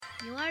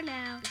You are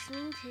now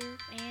listening to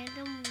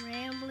Random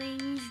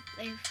Ramblings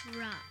with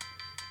Rob.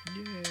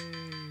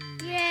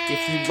 Yay!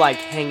 If you like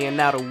hanging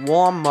out at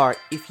Walmart,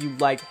 if you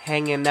like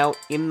hanging out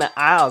in the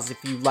aisles,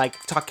 if you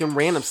like talking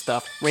random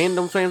stuff,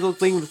 random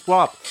ramblings with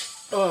Rob.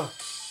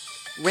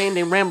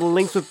 Random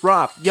ramblings with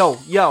Rob. Yo.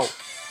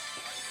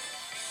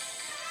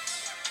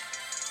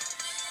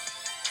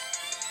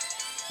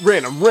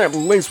 Random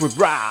ramblings with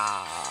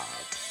Rob.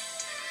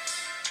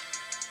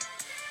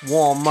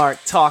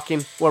 Walmart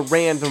talking, we're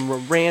random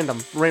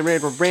ramblings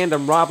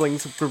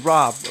with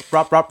Rob.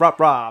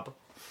 Rob.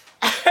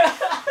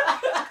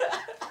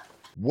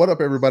 What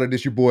up, everybody?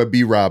 This your boy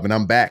B Rob, and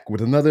I'm back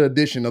with another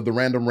edition of the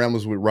Random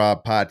Ramblers with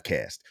Rob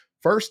podcast.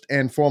 First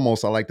and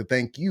foremost, I'd like to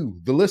thank you,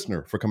 the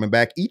listener, for coming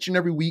back each and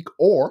every week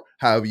or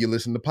however you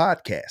listen to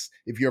podcasts.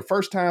 If you're a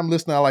first-time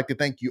listener, I'd like to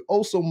thank you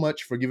oh so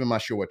much for giving my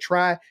show a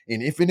try.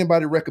 And if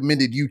anybody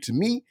recommended you to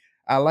me,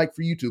 I'd like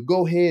for you to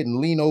go ahead and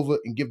lean over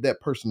and give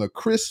that person a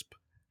crisp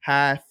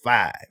high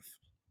five.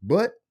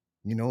 But,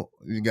 you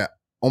got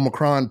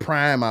Omicron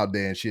Prime out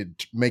there and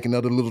shit, making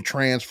other little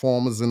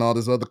transformers and all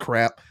this other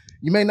crap.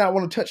 You may not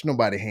want to touch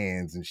nobody's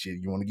hands and shit.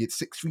 You want to get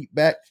 6 feet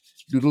back,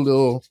 do the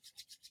little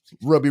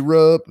rubby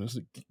rub,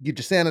 get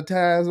your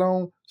sanitize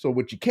on. So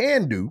what you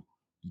can do,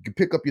 you can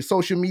pick up your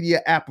social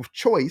media app of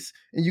choice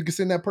and you can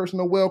send that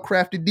person a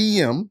well-crafted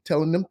DM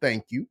telling them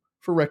thank you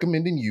for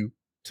recommending you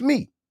to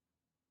me.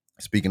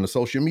 Speaking of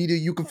social media,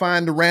 you can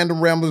find the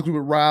Random Ramblings with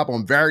Rob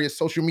on various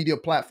social media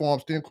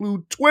platforms to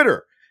include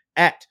Twitter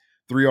at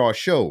 3R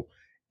Show,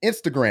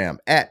 Instagram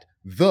at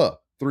The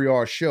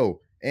 3R Show,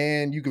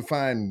 and you can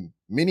find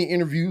many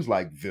interviews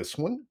like this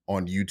one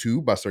on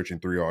YouTube by searching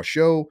 3R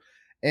Show.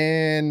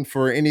 And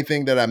for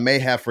anything that I may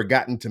have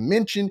forgotten to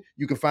mention,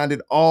 you can find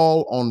it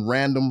all on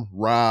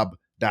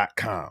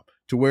randomrob.com,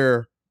 to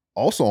where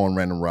also on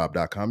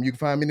randomrob.com, you can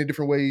find many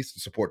different ways to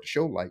support the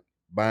show, like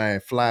buying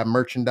fly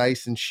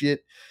merchandise and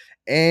shit,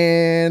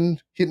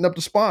 and hitting up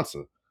the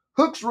sponsor,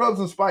 Hooks, Rubs,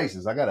 and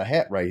Spices. I got a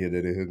hat right here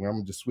that it hooked me. I'm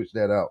going to just switch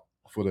that out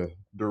for the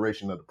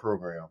duration of the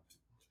program.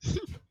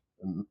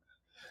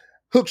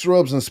 Hooks,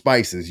 Rubs, and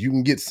Spices. You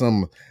can get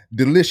some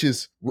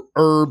delicious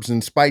herbs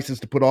and spices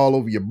to put all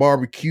over your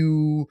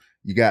barbecue,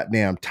 you got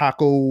damn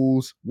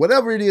tacos,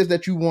 whatever it is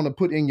that you want to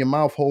put in your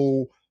mouth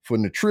hole for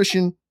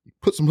nutrition,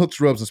 put some Hooks,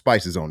 Rubs, and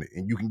Spices on it.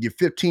 And you can get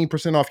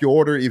 15% off your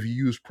order if you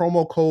use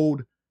promo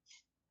code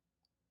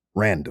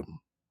RANDOM.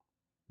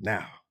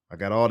 Now, I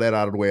got all that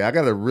out of the way. I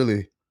got to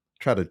really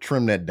try to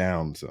trim that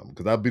down some,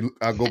 because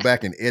I'll go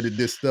back and edit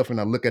this stuff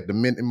and I look at the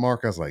minute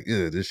mark. I was like,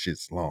 this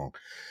shit's long.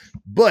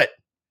 But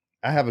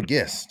I have a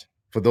guest.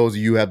 For those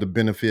of you who have the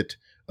benefit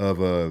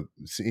of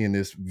seeing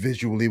this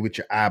visually with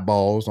your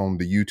eyeballs on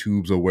the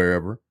YouTubes or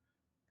wherever,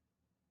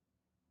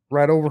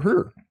 right over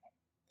here,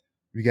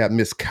 we got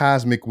Miss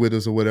Cosmic with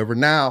us or whatever.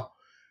 Now,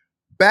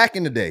 back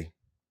in the day,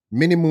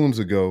 many moons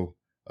ago,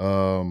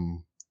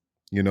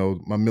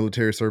 my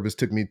military service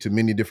took me to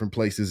many different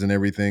places and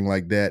everything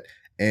like that.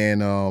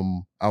 And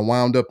I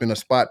wound up in a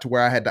spot to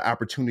where I had the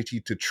opportunity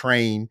to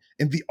train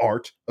in the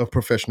art of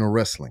professional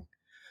wrestling.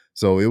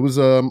 So it was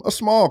a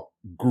small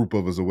group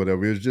of us or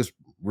whatever. It was just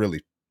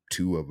really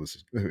 2 of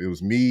us. It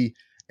was me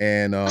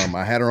and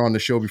I had her on the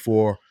show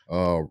before,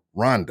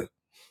 Rhonda.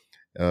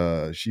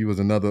 She was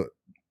another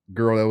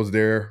girl that was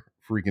there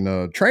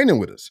freaking training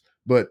with us.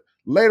 But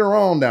later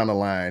on down the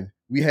line,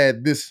 we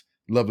had this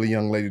lovely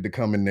young lady to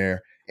come in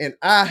there. And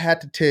I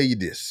had to tell you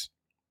this.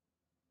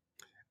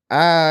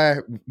 I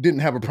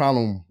didn't have a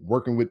problem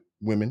working with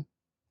women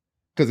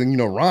because,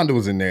 Rhonda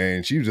was in there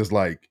and she was just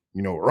like,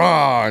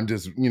 raw and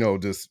just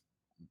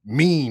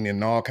mean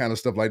and all kind of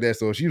stuff like that.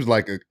 So she was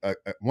like a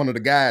one of the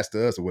guys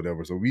to us or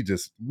whatever. So we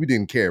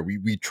didn't care.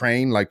 We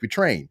trained like we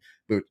trained.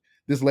 But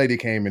this lady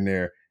came in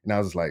there and I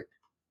was like,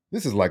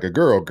 this is like a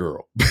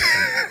girl.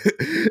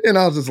 And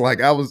I was just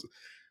like, I was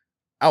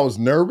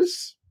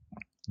nervous,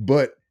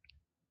 but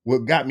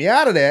what got me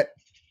out of that,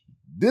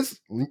 this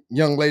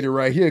young lady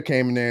right here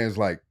came in there and was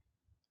like,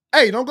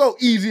 hey, don't go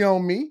easy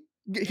on me.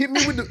 Hit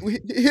me with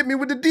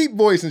the deep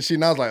voice and shit.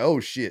 And I was like,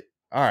 oh shit.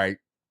 All right.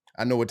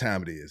 I know what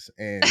time it is.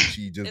 And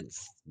she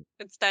just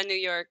it's that New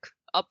York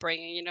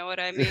upbringing, you know what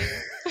I mean?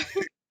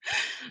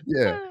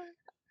 yeah.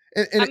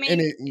 And I mean,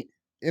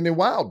 it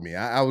wowed me.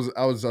 I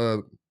was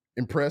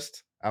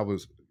impressed. I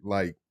was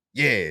like,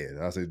 yeah.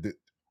 I said,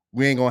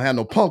 we ain't gonna have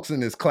no punks in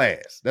this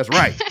class. That's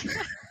right.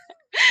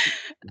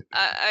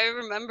 I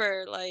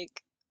remember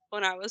like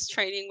when I was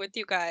training with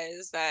you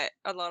guys that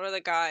a lot of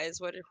the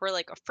guys were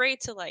like afraid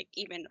to like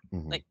even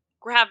like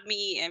grab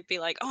me and be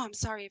like, oh, I'm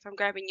sorry if I'm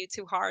grabbing you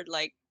too hard.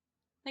 Like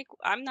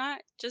I'm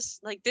not,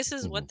 just like this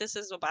is what this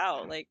is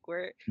about. Like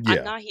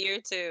I'm not here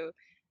to,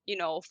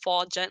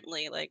 fall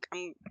gently. Like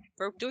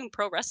we're doing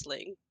pro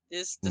wrestling.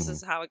 This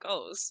is how it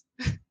goes.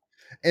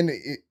 And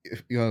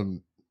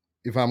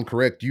if I'm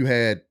correct, you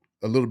had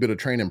a little bit of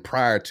training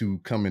prior to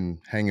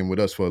coming hanging with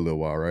us for a little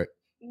while, right?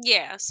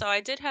 Yeah, so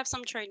I did have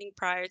some training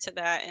prior to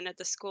that, and at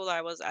the school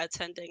I was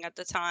attending at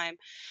the time,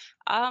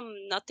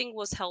 nothing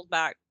was held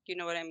back. You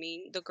know what I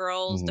mean? The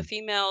girls, the Hmm.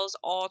 females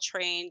all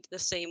trained the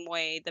same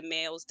way the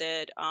males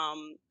did.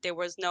 There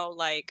was no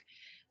like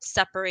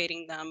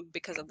separating them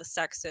because of the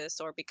sexist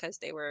or because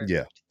they were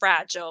Yeah.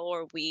 fragile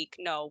or weak.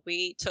 No,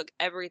 we took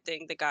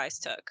everything the guys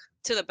took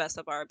to the best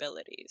of our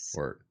abilities.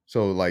 Word.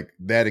 So like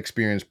that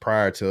experience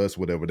prior to us,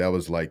 whatever, that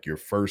was like your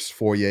first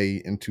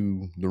foray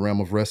into the realm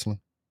of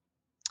wrestling?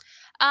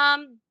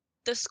 Um,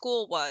 the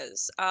school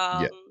was.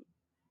 Yeah.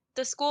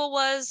 The school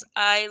was.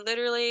 I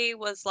literally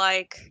was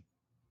like,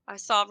 I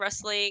saw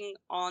wrestling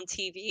on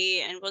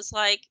TV and was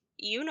like,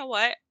 you know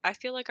what? I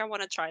feel like I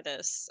want to try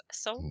this.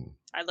 So Mm.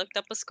 I looked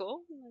up a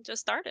school and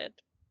just started.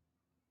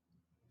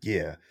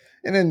 Yeah.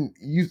 And then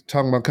you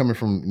talking about coming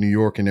from New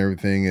York and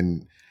everything,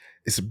 and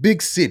it's a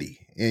big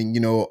city. And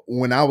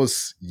when I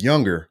was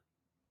younger,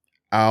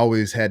 I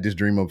always had this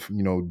dream of,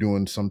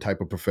 doing some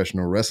type of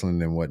professional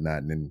wrestling and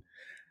whatnot. And then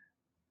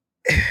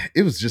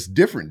it was just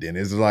different then.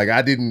 It's like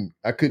I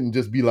couldn't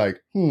just be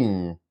like,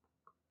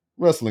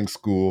 wrestling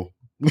school,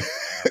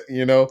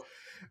 you know?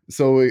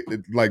 So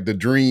like the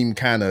dream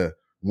kind of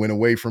went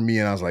away from me,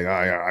 and I was like,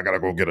 I gotta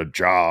go get a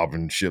job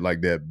and shit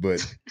like that.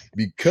 But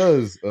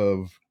because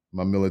of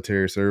my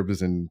military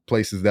service and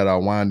places that I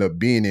wind up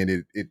being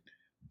in, it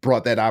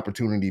brought that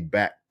opportunity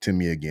back to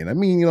me again. I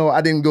mean,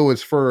 I didn't go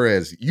as far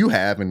as you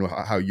have and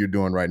how you're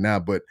doing right now,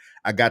 but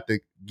I got to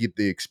get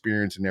the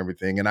experience and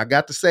everything, and I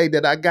got to say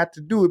that I got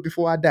to do it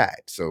before I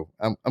died. So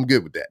I'm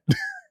good with that.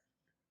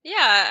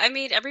 Yeah, I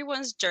mean,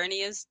 everyone's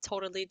journey is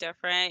totally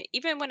different.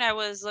 Even when I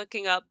was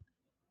looking up,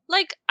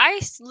 like,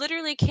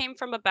 literally came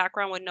from a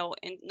background with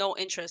no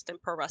interest in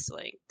pro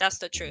wrestling. That's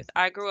the truth.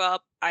 I grew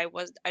up, I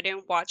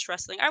didn't watch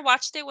wrestling. I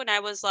watched it when I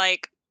was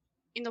like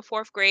in the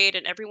fourth grade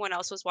and everyone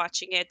else was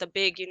watching it. The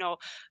big,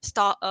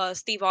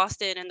 Steve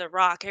Austin and The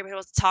Rock, everybody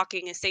was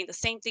talking and saying the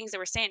same things they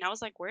were saying. I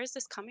was like, where is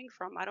this coming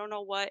from? I don't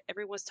know what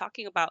everyone's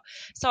talking about.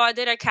 So I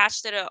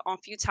catched it on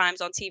a few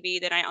times on TV.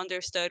 Then I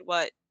understood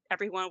what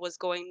everyone was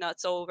going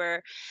nuts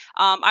over.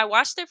 I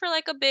watched it for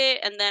like a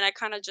bit and then I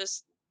kind of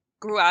just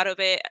grew out of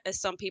it as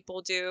some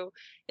people do.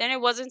 Then it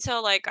wasn't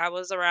until like I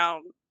was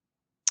around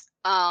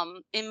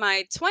in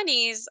my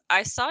 20s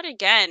I saw it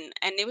again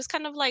and it was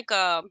kind of like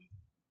I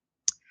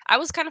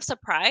was kind of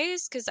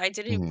surprised because I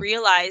didn't Mhm.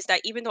 realize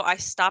that even though I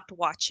stopped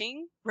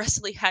watching,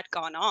 wrestling had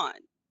gone on.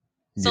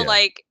 So, Yeah.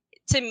 like,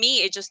 to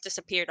me, it just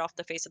disappeared off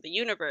the face of the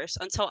universe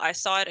until I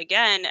saw it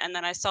again. And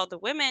then I saw the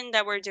women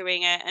that were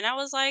doing it. And I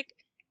was like,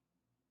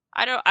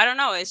 I don't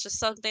know. It's just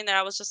something that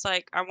I was just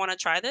like, I want to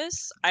try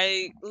this.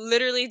 I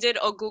literally did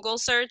a Google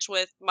search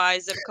with my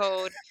zip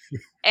code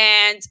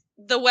and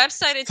the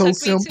website it So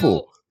took me to.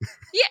 simple.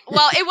 Yeah,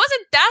 well, it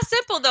wasn't that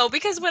simple though,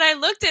 because when I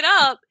looked it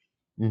up,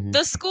 Mhm.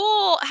 the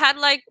school had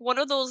like one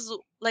of those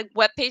like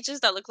web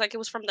pages that looked like it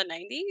was from the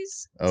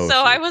 90s. Oh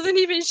So I shit. wasn't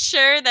even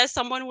sure that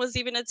someone was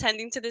even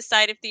attending to the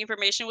site if the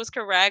information was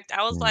correct.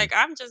 I was Mhm. like,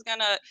 I'm just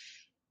gonna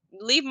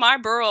leave my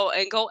borough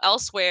and go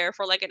elsewhere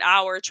for like an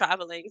hour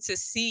traveling to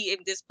see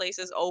if this place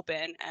is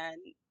open.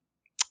 And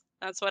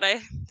that's what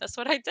I that's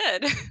what I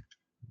did.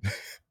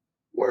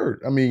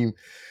 Word. I mean,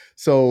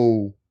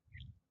 so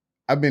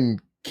I've been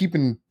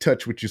keeping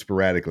touch with you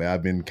sporadically.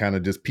 I've been kind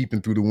of just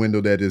peeping through the window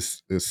that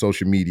is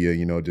social media,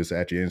 just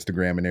at your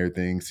Instagram and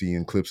everything,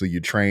 seeing clips of you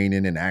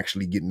training and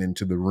actually getting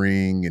into the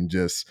ring and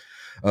just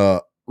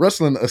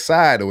wrestling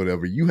aside or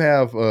whatever. You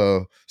have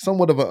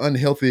somewhat of an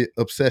unhealthy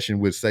obsession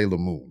with Sailor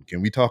Moon.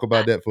 Can we talk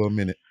about that for a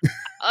minute?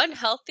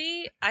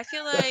 Unhealthy, I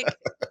feel like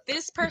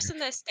this person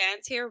that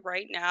stands here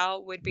right now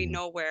would be Mhm.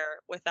 nowhere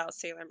without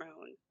Sailor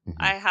Moon. Mhm.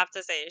 I have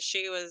to say,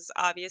 she was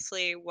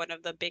obviously one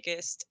of the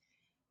biggest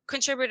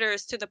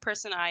contributors to the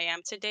person I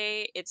am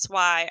today. It's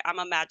why I'm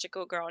a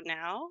magical girl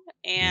now.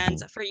 And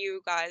Mhm. for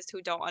you guys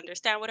who don't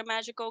understand what a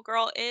magical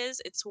girl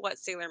is, it's what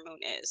Sailor Moon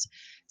is. Mhm.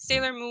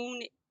 Sailor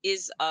Moon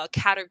is a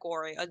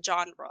category, a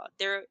genre.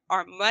 There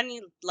are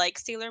many like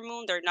Sailor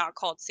Moon. They're not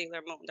called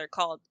Sailor Moon. They're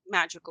called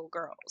magical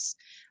girls.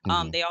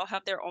 Mhm. They all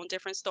have their own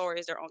different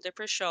stories, their own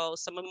different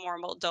shows. Some are more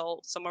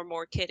adult, some are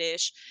more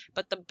kiddish.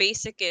 But the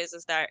basic is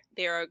that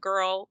they're a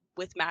girl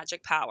with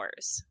magic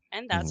powers,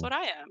 and that's Mhm. what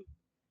I am.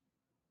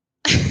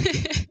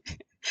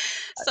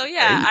 So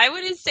yeah, Hey. I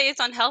wouldn't say it's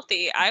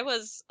unhealthy. I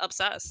was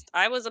obsessed.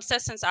 I was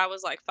obsessed since I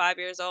was like 5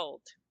 years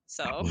old.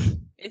 So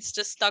Mhm. it's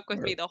just stuck with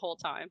me Word. the whole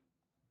time.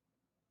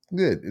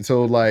 Good. And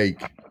so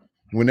like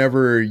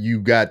whenever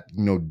you got,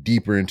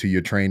 deeper into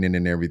your training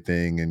and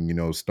everything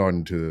and,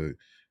 starting to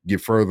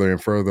get further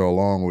and further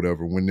along,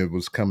 whatever, when it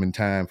was coming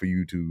time for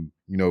you to,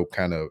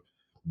 kind of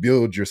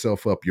build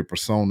yourself up, your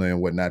persona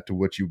and whatnot to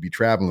what you'd be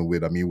traveling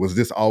with. I mean, was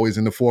this always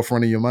in the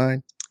forefront of your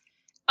mind?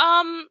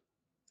 Um,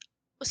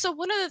 so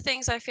one of the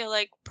things I feel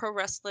like pro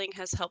wrestling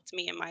has helped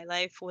me in my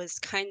life was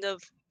kind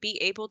of be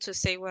able to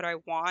say what I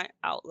want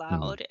out Hmm.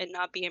 loud and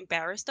not be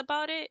embarrassed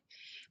about it.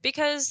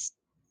 Because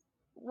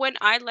when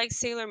I like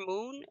Sailor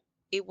Moon,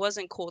 it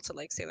wasn't cool to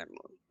like Sailor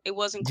Moon. It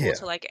wasn't cool Yeah.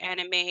 to like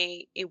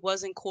anime. It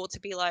wasn't cool to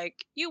be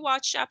like, you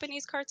watch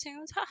Japanese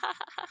cartoons.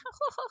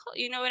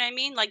 You know what I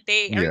mean? Like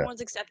Yeah.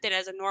 everyone's accepted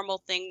as a normal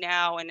thing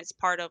now, and it's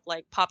part of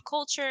like pop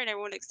culture, and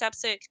everyone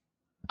accepts it.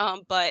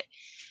 But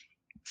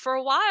for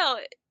a while,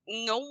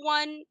 no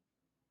one,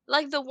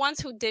 like the ones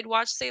who did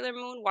watch Sailor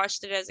Moon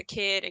watched it as a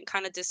kid and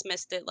kind of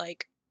dismissed it.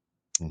 Like,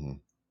 Mhm.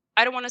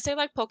 I don't want to say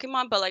like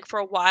Pokemon, but like for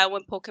a while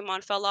when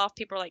Pokemon fell off,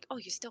 people were like, "Oh,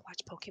 you still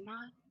watch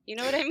Pokemon?" You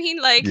know what I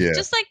mean? Like Yeah.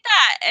 just like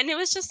that. And it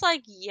was just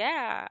like,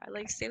 yeah,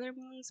 like Sailor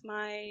Moon's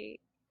my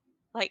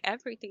like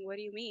everything. What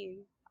do you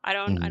mean? I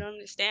Mhm. don't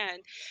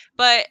understand.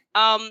 But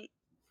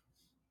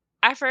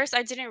at first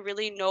I didn't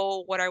really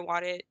know what I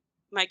wanted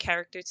my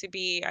character to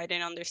be. I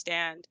didn't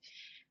understand.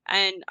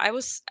 And I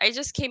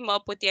just came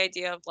up with the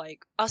idea of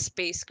like a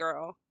space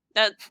girl.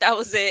 That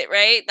was it,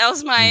 right? That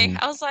was my Mhm.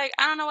 I was like,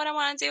 I don't know what I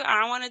want to do. I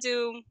don't want to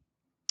do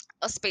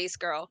a space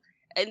girl.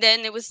 And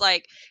then it was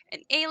like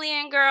an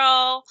alien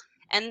girl.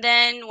 And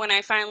then when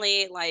I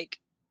finally like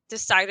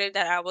decided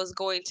that I was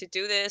going to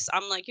do this,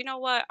 I'm like, you know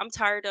what? I'm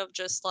tired of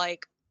just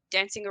like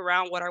dancing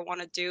around what I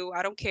want to do.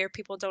 I don't care if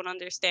people don't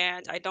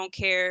understand. I don't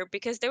care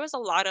because there was a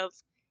lot of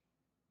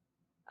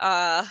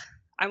uh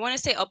I want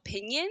to say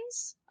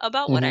opinions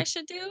about what Mhm. I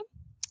should do.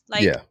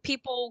 Like Yeah.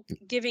 people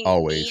giving me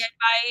Always.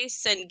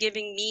 advice and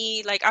giving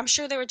me like I'm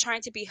sure they were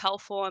trying to be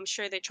helpful. I'm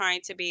sure they're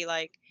trying to be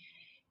like,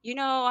 you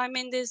know, I'm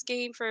in this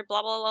game for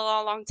blah blah blah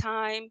blah long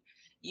time.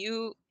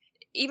 You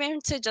even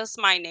to just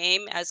my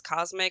name as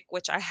Cosmic,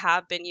 which I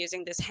have been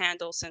using this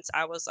handle since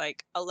I was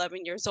like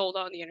 11 years old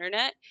on the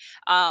internet.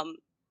 Um,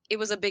 it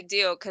was a big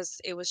deal because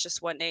it was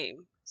just one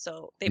name.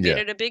 So they made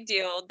Yeah. it a big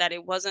deal that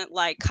it wasn't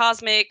like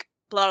Cosmic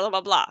blah blah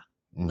blah blah,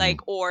 like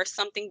Mhm. or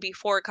something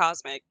before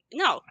Cosmic.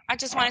 No, I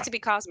just wanted to be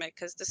Cosmic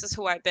because this is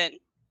who I've been.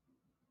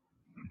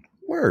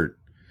 Word.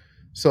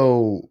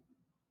 So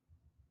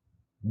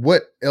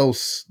what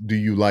else do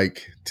you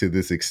like to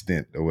this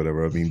extent or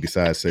whatever? I mean,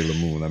 besides Sailor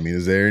Moon, I mean,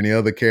 is there any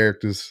other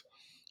characters?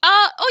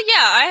 Oh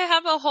yeah, I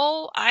have a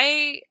whole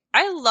I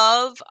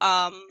love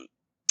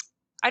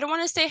I don't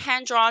want to say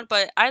hand drawn,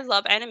 but I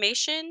love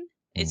animation.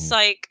 It's Mhm.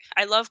 like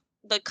I love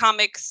the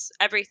comics,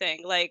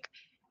 everything. Like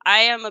I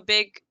am a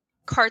big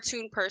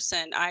cartoon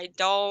person. I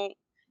don't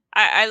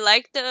I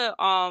like the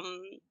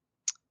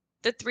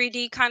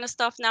 3D kind of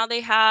stuff now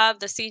they have,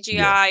 the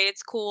Yeah. CGI,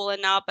 it's cool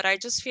and all, but I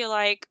just feel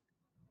like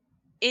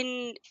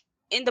in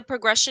in the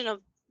progression of,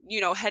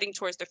 you know, heading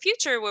towards the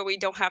future where we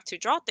don't have to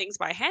draw things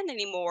by hand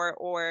anymore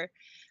or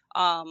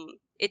um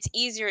it's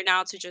easier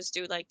now to just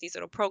do like these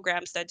little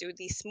programs that do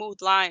these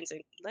smooth lines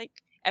and like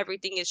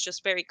everything is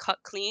just very cut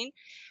clean.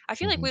 I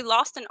feel like Mhm. we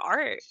lost an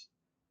art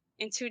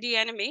in 2D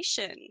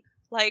animation.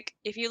 Like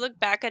if you look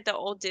back at the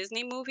old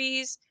Disney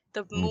movies,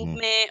 the Mhm.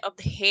 movement of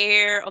the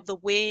hair, of the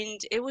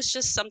wind, it was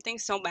just something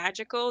so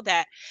magical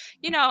that,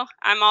 you know,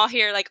 I'm all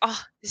here like, oh,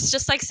 it's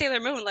just like Sailor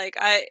Moon. Like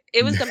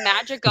it was the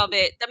magic of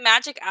it. The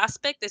magic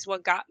aspect is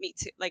what got me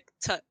to like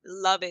to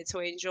love it, to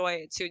enjoy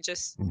it, to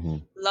just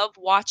Mhm. love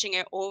watching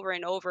it over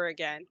and over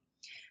again.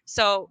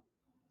 So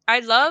I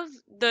love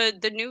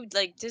the new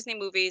like Disney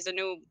movies, the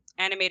new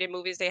animated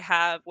movies they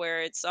have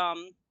where it's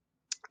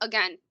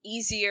again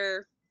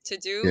easier to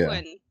do Yeah.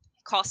 and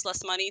cost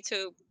less money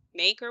to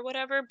make or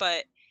whatever,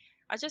 but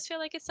I just feel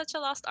like it's such a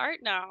lost art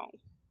now.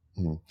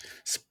 Mhm.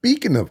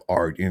 Speaking of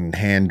art and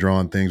hand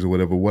drawn things or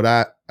whatever, what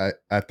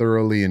I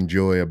thoroughly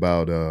enjoy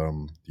about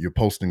your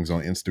postings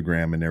on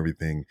Instagram and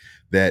everything,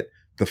 that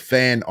the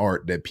fan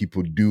art that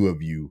people do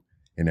of you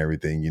and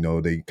everything, you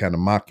know, they kind of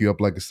mock you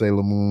up like a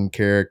Sailor Moon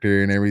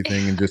character and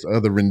everything, and just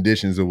other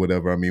renditions or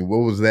whatever. I mean, what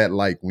was that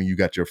like when you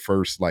got your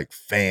first like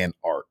fan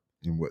art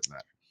and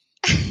whatnot?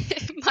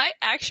 My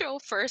actual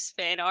first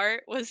fan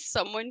art was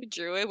someone who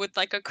drew it with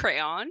like a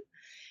crayon,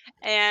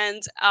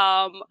 and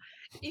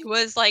it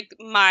was like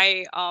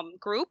my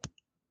group.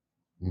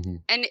 Hmm.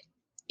 And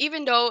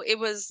even though it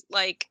was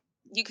like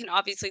you can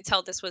obviously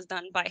tell this was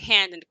done by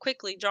hand and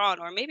quickly drawn,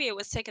 or maybe it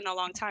was taken a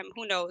long time,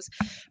 who knows,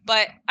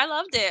 but I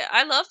loved it.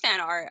 I love fan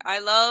art. I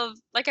love,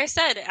 like I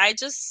said,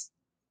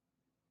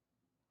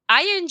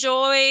 I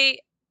enjoy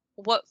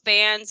what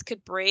fans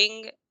could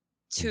bring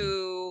Hmm.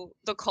 to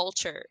the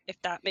culture, if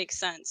that makes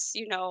sense.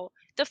 You know,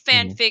 the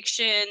fan Hmm.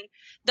 fiction,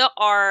 the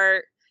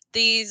art,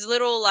 these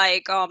little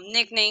like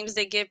nicknames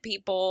they give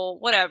people,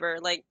 whatever.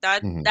 Like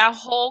Hmm. that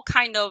whole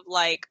kind of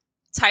like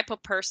type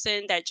of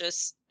person that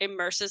just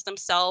immerses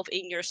themselves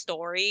in your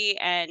story.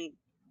 And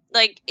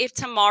like if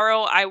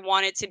tomorrow I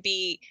wanted to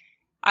be,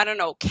 I don't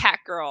know, cat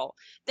girl,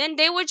 then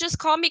they would just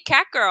call me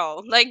cat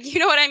girl. Like, you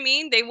know what I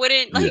mean? They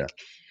wouldn't Yeah. like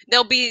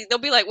they'll be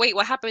like, "Wait,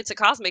 what happened to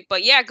Cosmic?"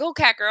 But yeah, go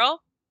cat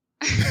girl.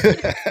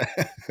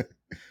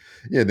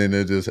 Yeah, then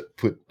they'll just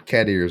put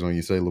cat ears on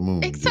you, Sailor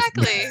Moon. Just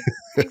Exactly.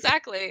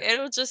 Exactly.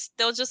 It'll just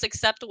they'll just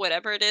accept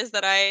whatever it is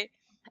that I,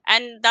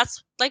 and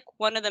that's like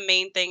one of the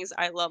main things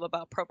I love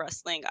about pro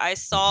wrestling. I Mhm.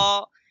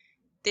 saw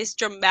this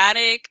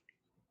dramatic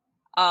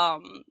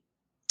um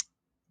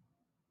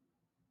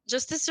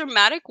just this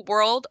dramatic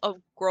world of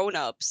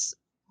grown-ups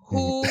Mhm.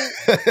 who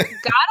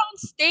got on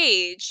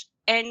stage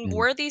and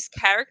were these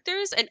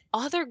characters, and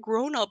other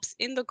grown-ups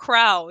in the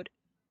crowd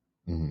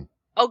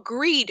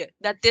agreed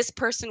that this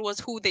person was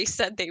who they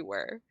said they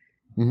were.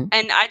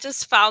 And I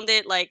just found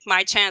it like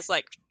my chance,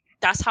 like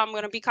that's how I'm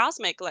gonna be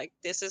Cosmic. Like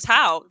this is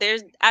how.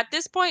 There's at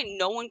this point,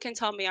 no one can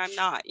tell me I'm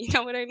not. You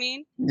know what I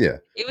mean? Yeah.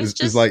 It was It's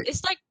just like,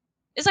 it's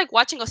like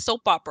watching a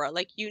soap opera.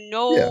 Like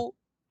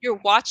you're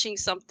watching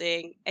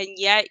something, and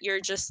yet you're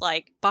just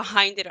like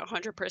behind it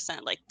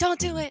 100%. Like don't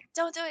do it,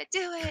 don't do it,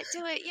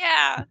 do it,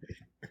 yeah.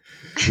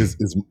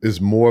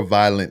 it's more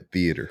violent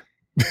theater.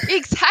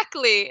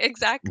 Exactly.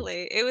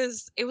 It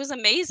was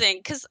amazing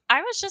because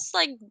I was just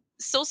like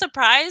so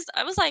surprised.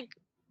 I was like,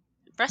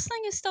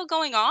 wrestling is still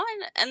going on,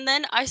 and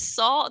then I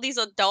saw these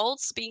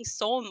adults being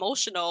so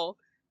emotional,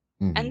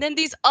 and then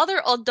these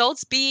other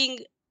adults being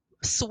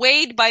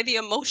swayed by the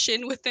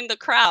emotion within the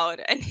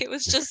crowd, and it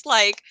was just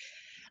like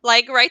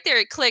right there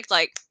it clicked,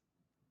 like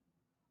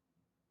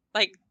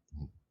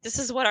this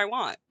is what I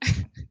want.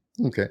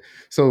 Okay.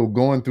 So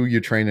going through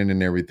your training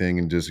and everything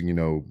and just,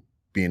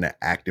 being an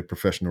active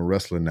professional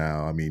wrestler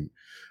now, I mean,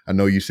 I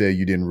know you said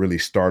you didn't really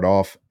start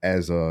off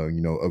as a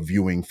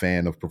viewing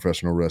fan of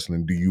professional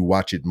wrestling. Do you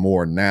watch it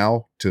more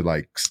now to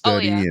like Oh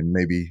study yeah, and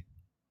maybe?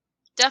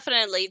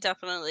 definitely.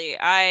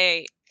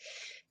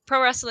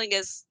 Pro wrestling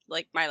is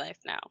like my life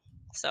now.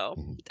 So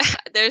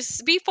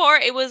there's before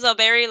it was a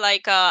very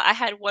like I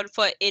had 1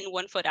 foot in,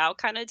 1 foot out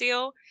kind of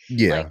deal. Like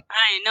Yeah. I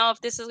don't know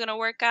if this is gonna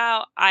work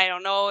out. I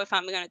don't know if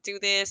I'm gonna do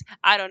this.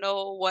 I don't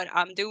know what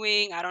I'm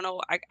doing. I don't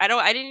know. I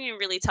didn't even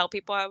really tell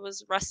people I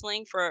was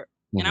wrestling for,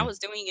 and I was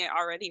doing it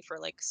already for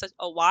like such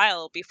a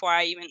while before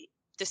I even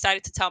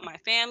decided to tell my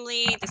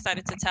family,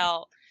 decided to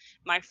tell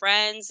my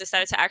friends,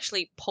 decided to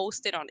actually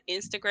post it on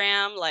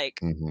Instagram. Like,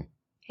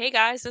 hey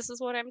guys, this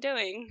is what I'm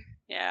doing.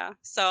 Yeah.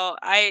 So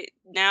I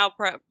now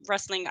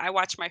wrestling, I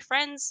watch my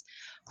friends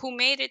who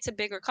made it to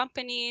bigger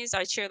companies.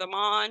 I cheer them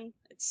on.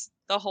 It's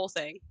the whole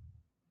thing.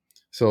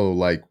 So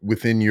like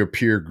within your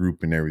peer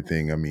group and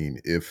everything, I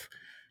mean, if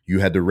you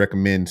had to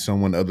recommend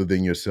someone other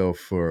than yourself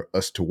for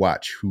us to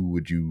watch, who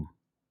would you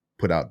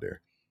put out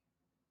there?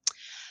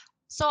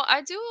 So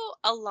I do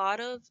a lot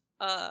of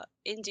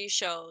indie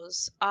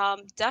shows.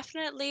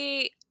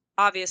 Definitely,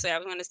 obviously I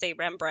was gonna say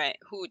Rembrandt,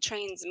 who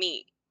trains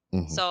me.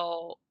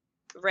 So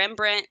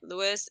Rembrandt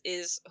Lewis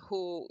is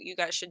who you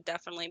guys should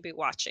definitely be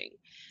watching.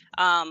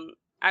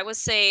 I would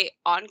say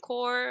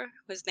Encore,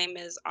 his name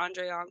is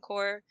Andre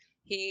Encore.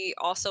 He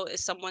also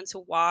is someone to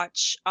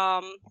watch.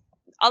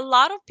 A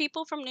lot of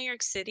people from New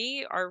York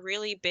City are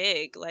really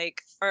big,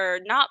 like, or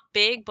not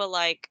big, but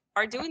like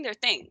are doing their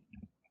thing.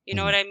 You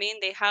know what I mean?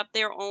 They have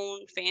their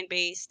own fan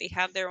base. They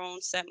have their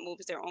own set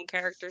moves, their own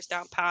characters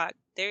down pat.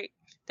 They're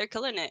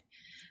killing it.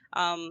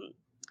 I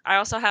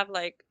also have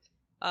like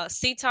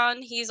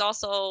Seton. He's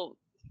also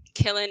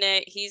killing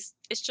it.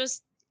 It's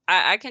just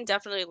I can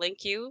definitely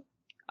link you.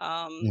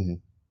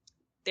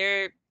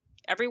 They're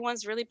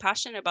everyone's really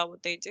passionate about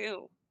what they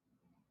do.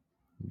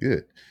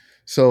 Good.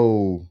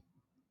 So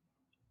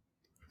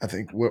I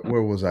think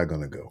where was I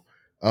gonna go?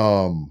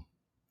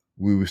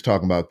 We was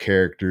talking about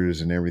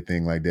characters and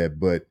everything like that,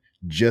 but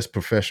just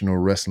professional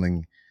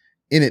wrestling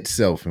in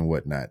itself and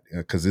whatnot,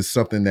 because it's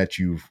something that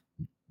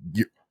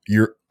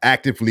you're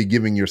actively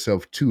giving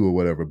yourself to or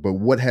whatever. But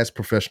what has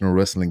professional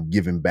wrestling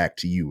given back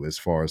to you as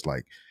far as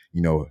like,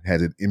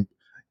 has it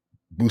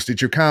boosted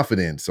your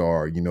confidence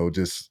or,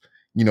 just,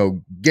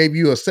 gave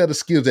you a set of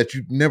skills that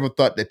you never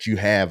thought that you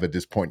have at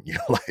this point in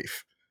your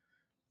life?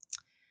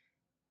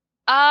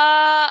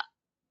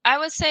 I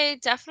would say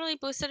definitely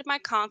boosted my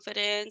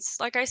confidence.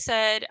 Like I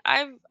said,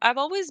 I've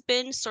always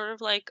been sort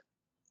of like,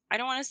 I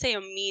don't want to say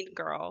a mean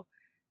girl,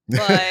 but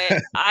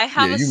I Yeah,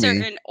 have a you mean.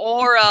 certain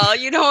aura,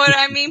 you know what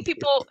I mean?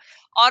 People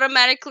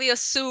automatically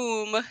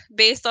assume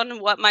based on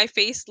what my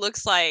face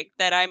looks like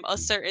that I'm a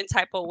certain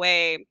type of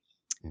way.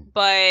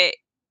 But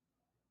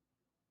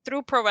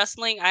through pro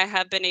wrestling, I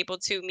have been able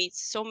to meet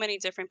so many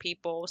different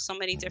people, so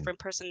many different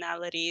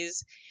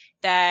personalities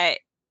that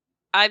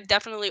I've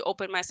definitely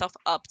opened myself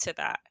up to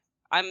that.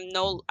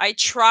 I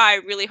try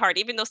really hard,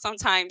 even though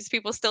sometimes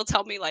people still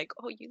tell me like,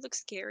 "Oh, you look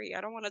scary. I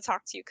don't want to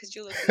talk to you because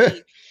you look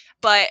mean."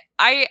 But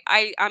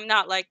I'm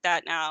not like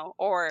that now,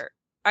 or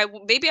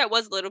maybe I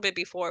was a little bit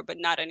before, but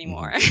not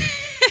anymore.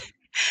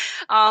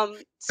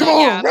 So Come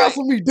on, yeah,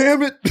 wrestle me,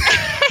 damn it.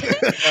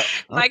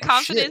 my Shit.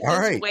 confidence All is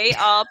right. way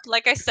up.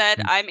 Like I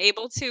said, I'm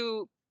able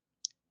to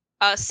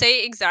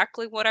say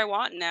exactly what I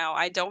want now.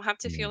 I don't have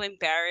to feel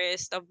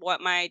embarrassed of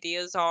what my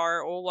ideas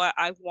are or what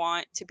I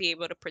want to be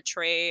able to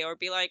portray or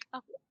be like,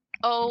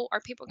 oh, are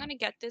people going to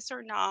get this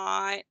or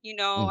not? I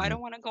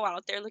don't want to go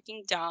out there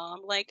looking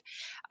dumb. Like,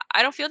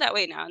 I don't feel that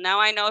way now. Now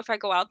I know if I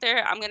go out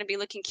there, I'm going to be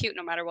looking cute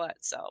no matter what.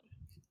 So,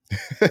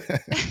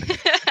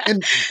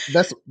 And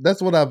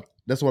that's what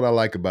I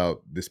like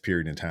about this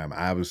period in time.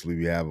 Obviously,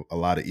 we have a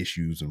lot of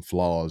issues and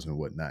flaws and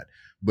whatnot.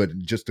 But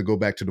just to go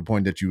back to the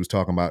point that you was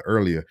talking about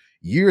earlier,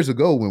 years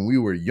ago when we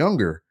were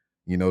younger,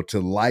 to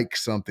like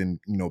something,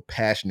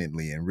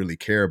 passionately and really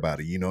care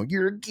about it,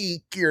 you're a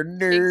geek, you're a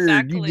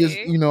nerd, you just,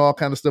 exactly. all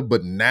kind of stuff.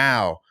 But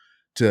now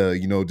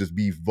to, just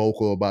be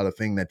vocal about a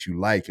thing that you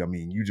like. I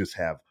mean, you just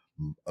have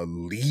a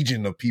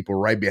legion of people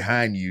right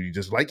behind you. You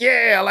just like,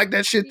 yeah, I like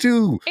that shit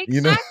too.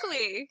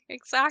 Exactly.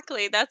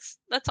 That's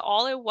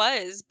all it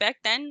was. Back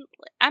then,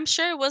 I'm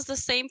sure it was the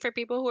same for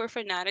people who were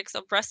fanatics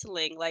of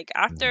wrestling. Like Mhm,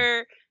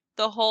 after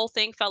the whole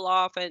thing fell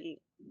off and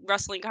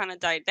wrestling kind of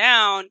died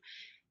down,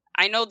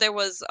 I know there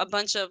was a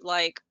bunch of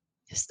like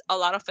a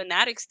lot of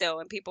fanatics still,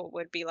 and people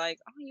would be like,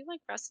 "Oh, you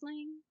like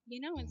wrestling?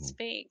 You know it's mhm.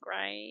 fake,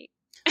 right?"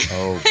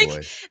 Oh Like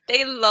boy.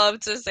 they love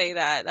to say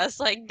that. That's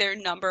like their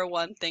number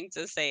one thing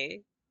to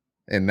say.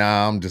 And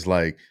now I'm just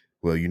like,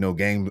 well,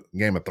 Game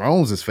of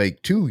Thrones is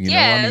fake too. I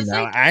Yeah, mean, it's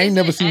like, I ain't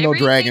never isn't seen no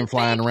everything dragon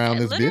flying fake? around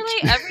this bitch.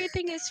 Literally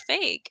everything is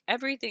fake.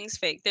 Everything's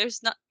fake.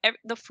 There's not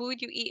the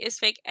food you eat is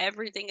fake.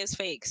 Everything is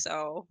fake.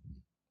 So,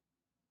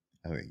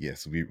 I mean,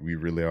 yes, we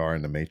really are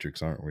in the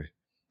Matrix, aren't we?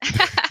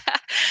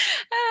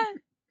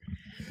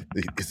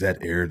 Is that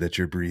air that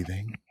you're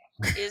breathing?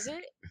 is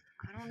it?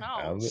 I don't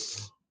know. Um,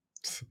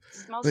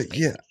 Smells but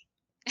yeah.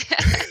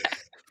 spacey.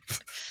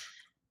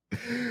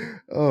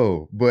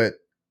 Oh, but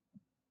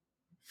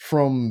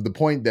from the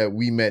point that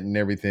we met and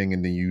everything,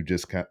 and then you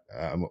just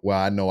well,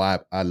 I know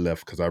I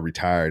left because I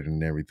retired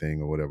and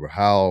everything or whatever.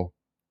 How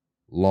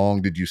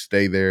long did you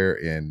stay there,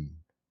 and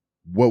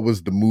what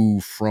was the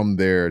move from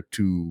there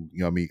to,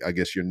 I mean, I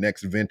guess your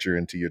next venture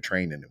into your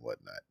training and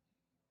whatnot?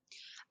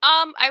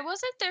 I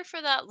wasn't there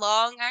for that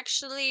long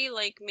actually,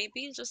 like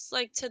maybe just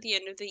like to the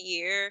end of the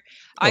year.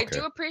 I Okay.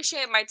 do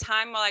appreciate my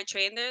time while I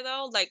trained there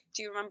though. Like,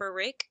 do you remember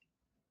Rick?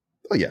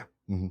 Oh yeah.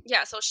 Hmm.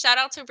 Yeah, so shout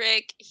out to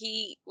Rick.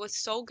 He was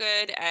so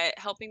good at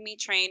helping me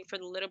train for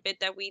the little bit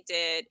that we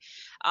did.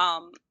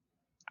 Um,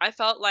 I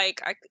felt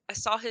like I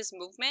saw his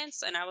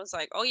movements and I was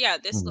like, oh yeah,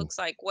 this Hmm. looks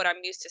like what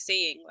I'm used to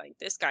seeing. Like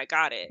this guy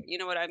got it. You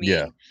know what I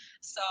Yeah. mean?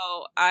 So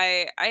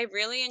I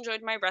really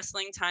enjoyed my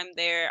wrestling time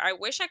there. I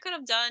wish I could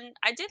have done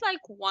I did like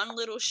one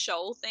little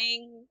show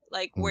thing,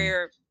 like Hmm.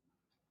 where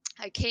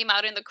I came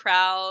out in the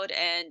crowd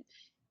and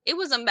it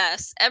was a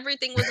mess.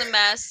 Everything was a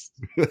mess.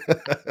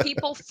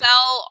 People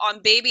fell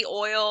on baby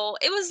oil.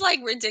 It was like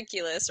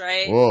ridiculous,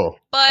 right? Whoa.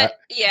 But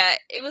yeah,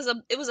 it was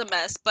a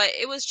mess, but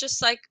it was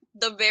just like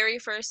the very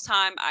first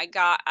time I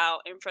got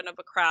out in front of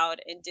a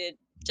crowd and did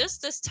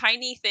just this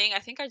tiny thing. I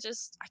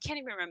can't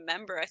even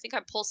remember. I think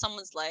I pulled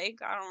someone's leg.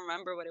 I don't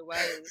remember what it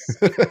was.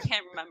 I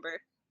can't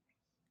remember.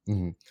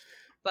 Mhm.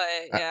 But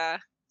I, yeah.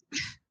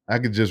 I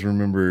could just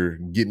remember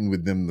getting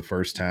with them the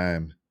first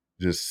time,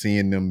 just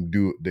seeing them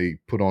they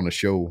put on a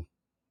show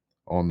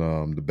on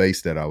the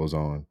base that I was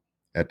on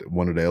at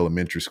one of the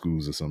elementary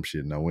schools or some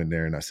shit. And I went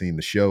there and I seen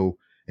the show,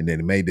 and then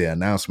it made the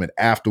announcement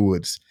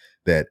afterwards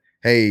that,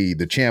 hey,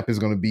 the champ is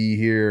going to be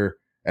here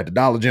at the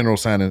Dollar General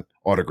signing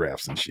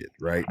autographs and shit,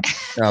 right?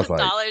 And I was The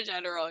like, Dollar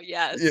General,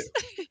 yeah, yes.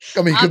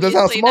 I mean, because that's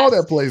how Obviously small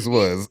that place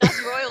was.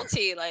 that's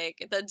royalty,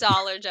 like the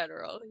Dollar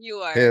General.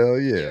 Hell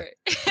yeah. You're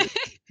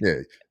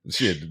Yeah,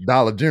 shit,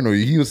 Dollar General.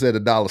 He was at a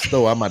dollar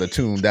store. I might have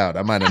tuned out.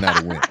 I might have not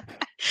have went.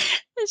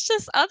 It's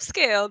just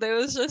upscale. It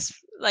was just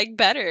like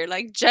better,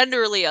 like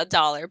generally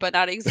 $1, but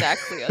not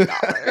exactly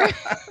 $1.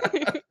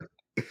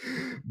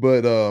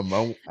 But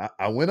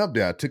I went up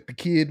there. I took the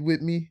kid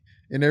with me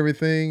and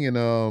everything, and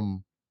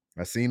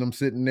I seen him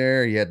sitting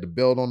there. He had the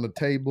belt on the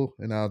table,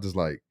 and I was just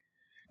like,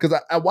 because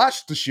I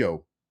watched the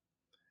show,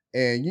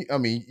 and I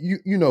mean,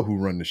 you know who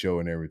run the show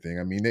and everything.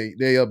 I mean,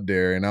 they up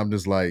there, and I'm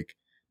just like,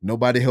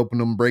 nobody helping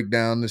them break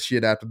down the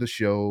shit after the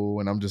show,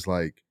 and I'm just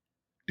like,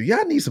 do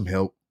y'all need some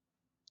help?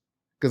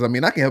 Because I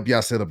mean, I can help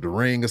y'all set up the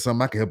ring or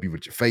something. I can help you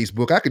with your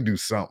Facebook. I could do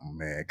something,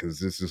 man.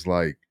 Because it's just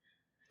like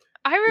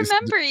I it's.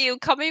 remember you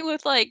coming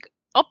with like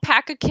a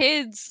pack of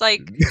kids,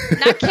 like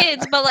not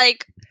kids, but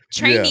like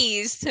Yeah,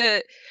 trainees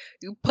to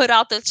put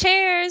out the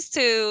chairs,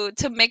 to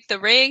make the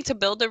ring, to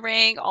build the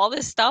ring, all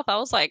this stuff. I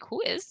was like, who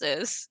is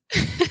this?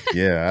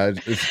 yeah.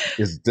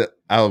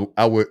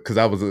 I would, because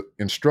I was an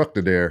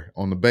instructor there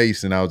on the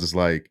base, and I was just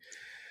like,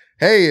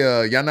 hey,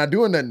 y'all not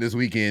doing nothing this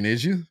weekend,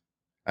 is you?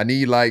 I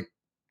need like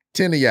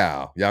 10 of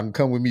y'all. Y'all can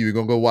come with me. We're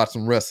gonna go watch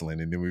some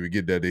wrestling. And then when we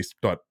get there, they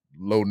start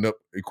loading up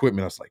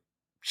equipment. I was like,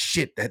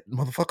 shit, that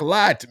motherfucker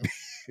lied to me.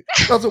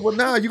 I was like, well,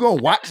 now you're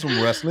gonna watch some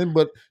wrestling,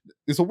 but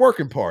it's a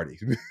working party.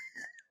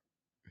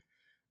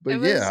 But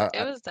yeah,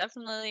 It was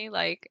definitely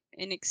like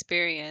an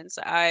experience.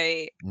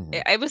 I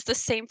mhm, it was the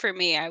same for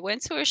me. I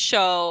went to a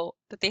show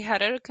that they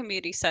had at a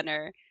community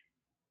center,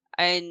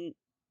 and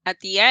at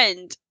the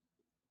end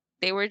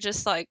they were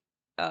just like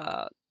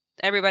uh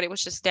everybody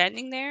was just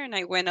standing there, and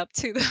I went up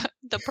to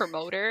the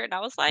promoter and I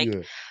was like,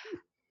 yeah.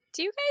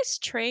 "Do you guys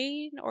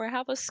train or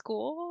have a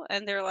school?"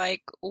 And they're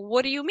like,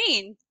 "What do you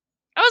mean?"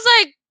 I was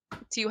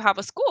like, "Do you have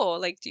a school?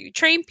 Like, do you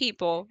train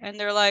people?" And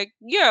they're like,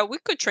 "Yeah, we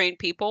could train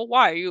people.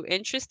 Why? Are you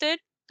interested?"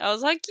 I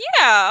was like,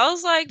 "Yeah." I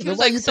was like, he Then was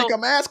why like, you think "So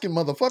I'm asking,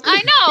 motherfucker?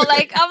 I know."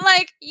 Like, I'm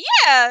like,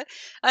 "Yeah."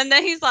 And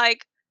then he's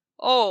like,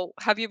 "Oh,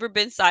 have you ever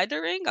been inside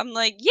the ring?" I'm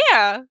like,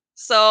 "Yeah."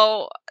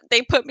 So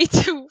they put me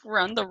to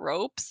run the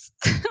ropes,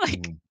 like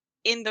Mhm.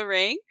 in the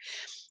ring.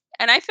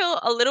 And I feel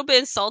a little bit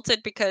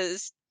insulted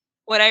because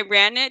when I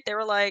ran it, they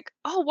were like,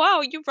 "Oh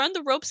wow, you run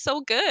the ropes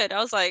so good." I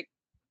was like,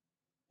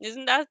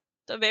 Isn't that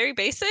a very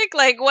basic?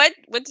 Like, what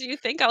do you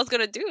think I was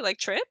gonna do? Like,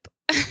 trip?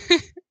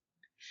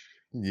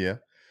 Yeah.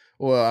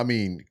 Well, I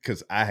mean,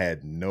 because I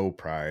had no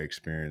prior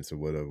experience or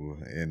whatever,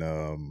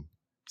 and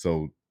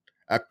so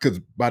because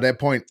by that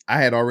point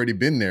I had already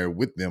been there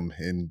with them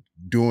and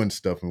doing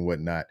stuff and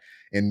whatnot,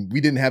 and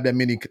we didn't have that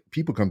many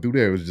people come through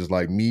there. It was just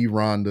like me,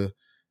 Rhonda,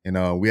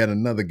 and we had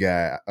another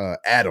guy,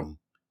 Adam.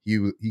 He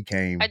I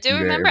came do through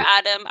there. remember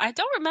Adam. I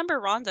don't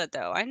remember Rhonda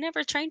though. I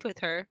never trained with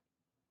her.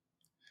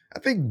 I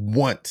think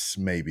once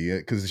maybe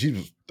because she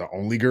was the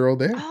only girl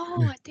there.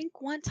 Oh, I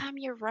think one time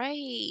you're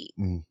right.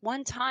 Mm.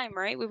 One time,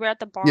 right? We were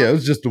at the Yeah, it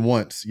was barn. just the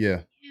once.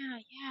 Yeah.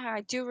 Yeah,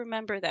 I do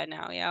remember that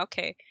now. Yeah,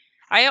 okay.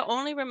 I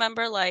only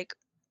remember like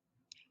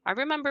I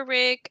remember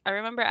Rick, I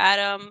remember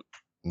Adam.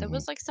 There Hmm.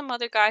 was like some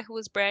other guy who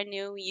was brand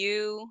new.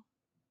 You.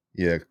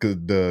 Yeah, because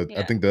I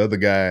Yeah. think the other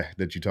guy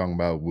that you're talking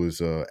about was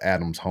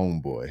Adam's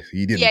homeboy.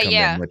 He didn't Yeah, come that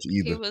yeah. much He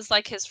either. was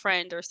like his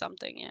friend or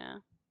something, yeah.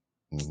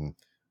 Hmm.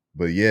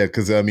 But yeah,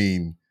 because I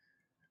mean,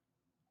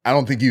 I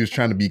don't think he was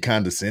trying to be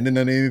condescending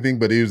or anything,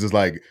 but he was just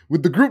like,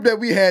 with the group that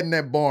we had in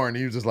that barn,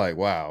 he was just like,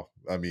 wow,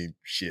 I mean,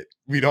 shit,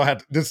 we don't have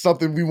to, this is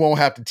something we won't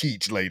have to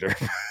teach later.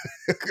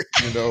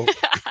 You know?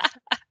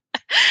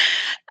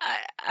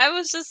 I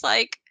was just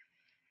like,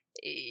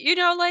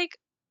 like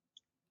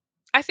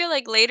I feel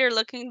like later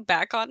looking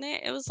back on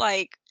it, it was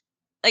like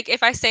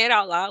if I say it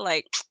out loud,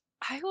 like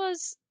I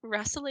was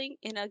wrestling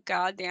in a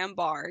goddamn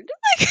barn.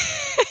 Like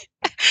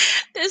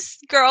this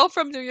girl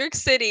from New York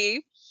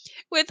City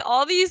with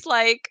all these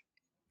like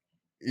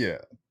Yeah.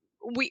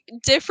 we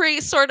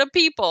different sort of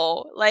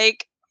people.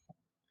 Like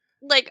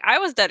I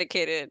was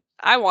dedicated.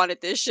 I wanted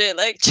this shit.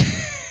 Like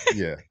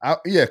Yeah,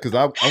 because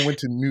I went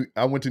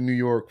to New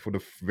York for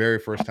the very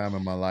first time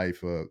in my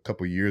life a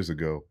couple years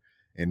ago,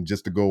 and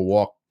just to go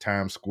walk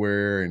Times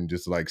Square and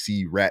just like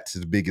see rats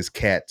as big as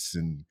cats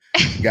and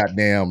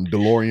goddamn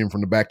DeLorean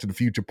from the Back to the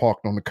Future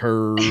parked on the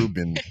curb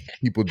and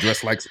people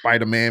dressed like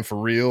Spider-Man for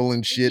real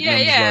and shit, and yeah,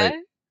 I'm just like, yeah.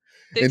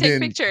 They and take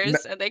then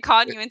pictures and they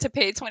con you into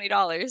pay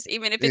 $20,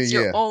 even if it's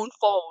your yeah, own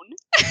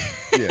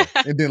yeah, phone.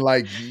 and then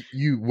like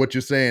you, what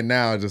you're saying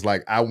now is just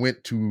like I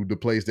went to the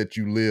place that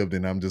you lived,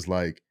 and I'm just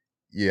like,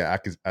 yeah,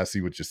 I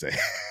see what you're saying.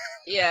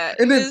 Yeah, it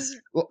And then was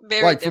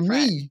very like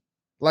different.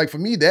 for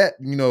me that,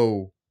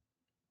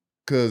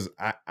 because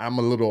I'm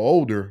a little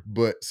older,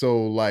 but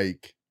so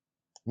like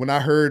when I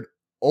heard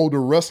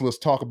older wrestlers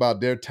talk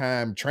about their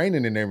time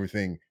training and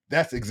everything,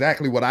 that's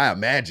exactly what I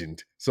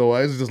imagined. So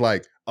I was just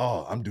like,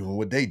 oh, I'm doing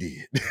what they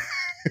did.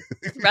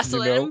 You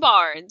Wrestling in know?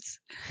 barns.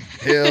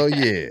 Hell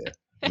yeah.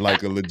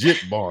 Like a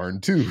legit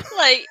barn too.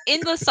 Like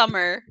in the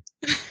summer.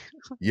 It's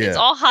Yeah.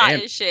 all hot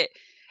And and shit.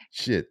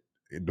 shit.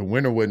 The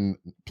winter wasn't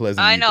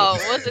pleasant I either. know,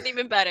 it wasn't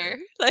even better.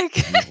 Like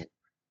Mm-mm.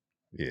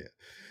 Yeah.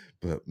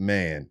 But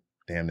man,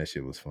 damn, that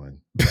shit was fun.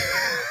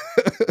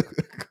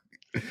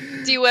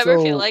 do you ever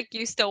feel So, like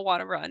you still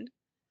want to run?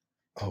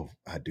 oh,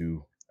 I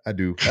do. I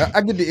do.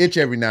 I get the itch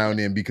every now and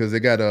then because they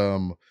got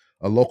a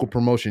local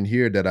promotion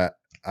here that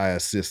I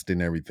assist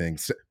in everything.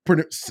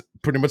 Pretty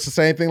much the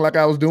same thing like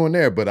I was doing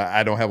there, but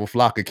I don't have a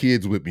flock of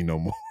kids with me no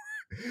more.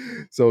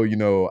 So,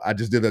 I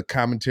just did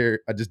commentary.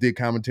 I just did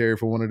commentary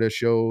for one of their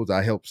shows.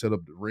 I helped set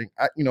up the ring.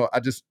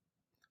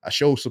 I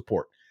show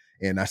support,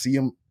 and I see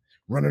them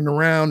running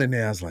around, and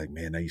then I was like,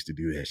 man, I used to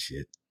do that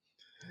shit.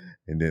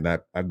 And then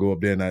I go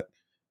up there and I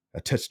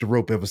touch the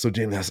rope ever so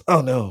gently. I said,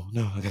 oh no,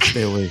 I gotta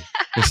stay away.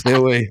 Stay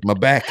away. My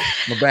back.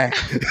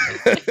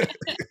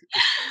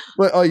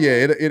 But oh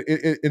yeah,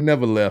 it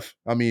never left.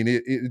 I mean,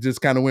 it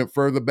just kind of went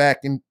further back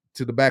into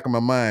the back of my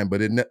mind,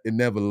 but it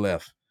never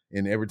left.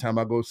 And every time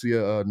I go see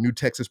a new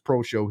Texas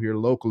Pro show here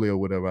locally or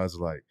whatever, I was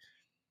like,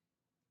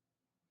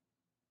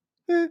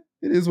 it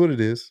is what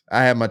it is.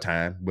 I had my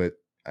time, but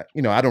I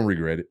don't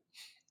regret it.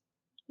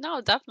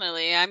 No,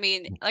 definitely. I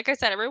mean, like I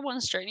said,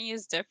 everyone's journey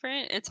is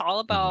different. It's all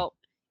Mhm, about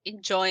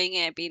enjoying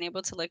it, being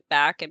able to look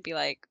back and be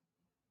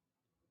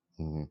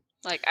mhm.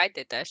 like I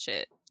did that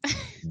shit.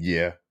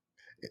 Yeah,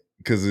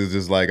 because it's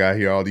just like I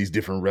hear all these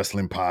different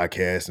wrestling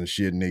podcasts and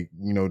shit, and they,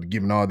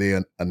 giving all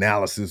their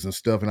analysis and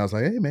stuff. And I was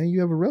like, hey man,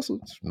 you ever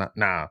wrestled?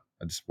 Nah,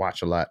 I just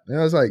watch a lot. And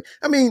I was like,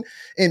 I mean,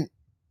 and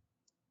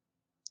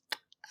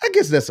I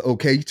guess that's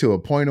okay to a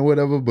point or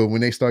whatever. But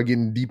when they start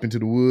getting deep into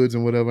the woods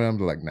and whatever, I'm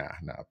like, nah,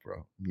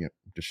 bro,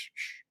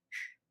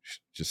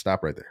 just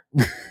stop right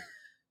there.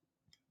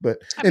 But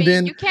I and mean,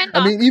 then you can't I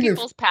knock mean, even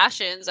people's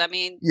passions. I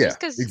mean, yeah, just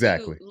because you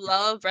exactly.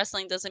 love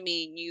wrestling doesn't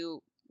mean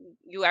you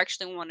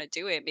actually want to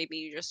do it. Maybe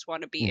you just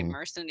want to be Hmm.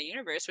 immersed in the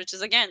universe, which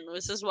is again,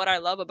 this is what I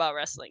love about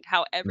wrestling.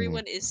 How Hmm.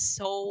 everyone is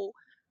so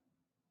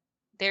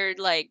they're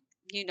like,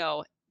 you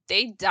know,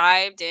 they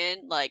dived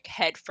in like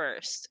head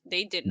first.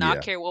 They did not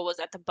Yeah. care what was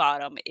at the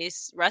bottom.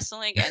 It's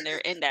wrestling and they're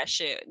in that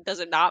shit. It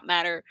does not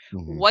matter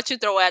Hmm. what you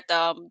throw at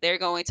them. They're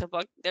going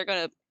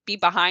to be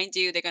behind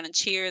you. They're going to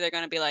cheer. They're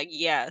going to be like,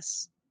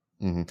 "Yes."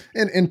 Hmm.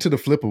 And to the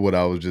flip of what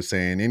I was just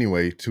saying,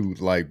 anyway, to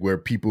like where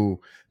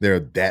people they're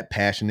that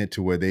passionate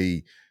to where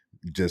they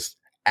just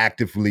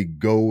actively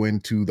go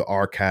into the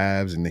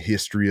archives and the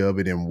history of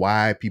it and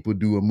why people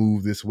do a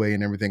move this way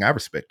and everything. I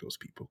respect those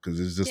people because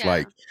it's just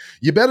like,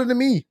 you're better than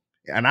me.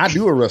 And I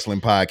do a wrestling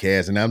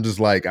podcast, and I'm just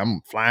like, I'm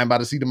flying by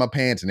the seat of my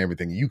pants and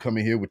everything. You come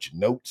in here with your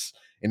notes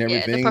and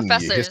everything. The And your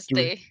professors,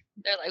 history.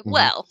 they're like,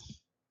 well.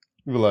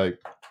 You're like,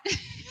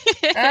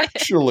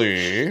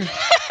 actually.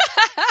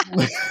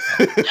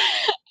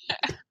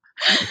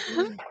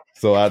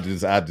 So I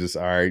just,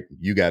 all right,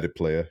 you got it,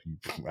 player.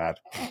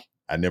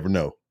 I never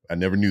know. I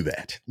never knew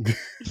that.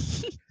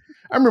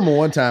 I remember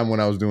one time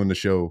when I was doing the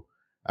show,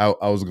 I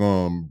was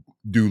going to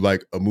do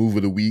like a move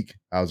of the week.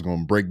 I was going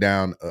to break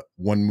down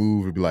one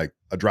move and be like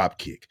a drop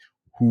kick.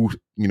 Who,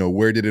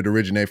 where did it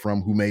originate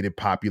from? Who made it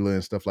popular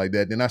and stuff like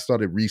that? Then I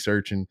started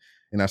researching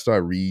and I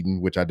started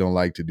reading, which I don't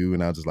like to do.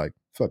 And I was just like,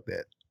 fuck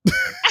that.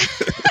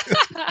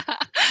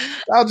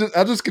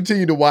 I'll just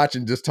continue to watch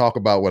and just talk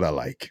about what I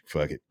like.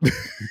 Fuck it.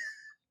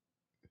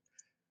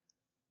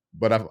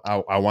 But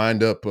I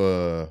wind up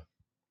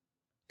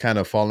kind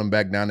of falling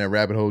back down that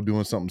rabbit hole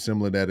doing something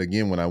similar to that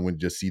again when I went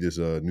to just see this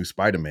new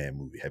Spider-Man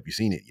movie. Have you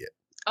seen it yet?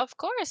 Of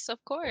course.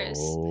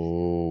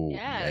 Oh,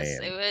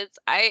 yes, man. it was.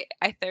 I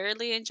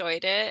thoroughly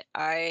enjoyed it.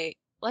 I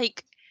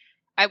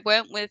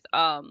went with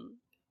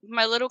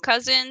my little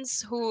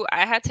cousins who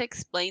I had to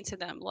explain to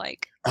them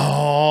like,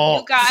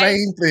 you guys,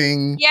 same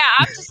thing. Yeah,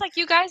 I'm just like,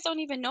 you guys don't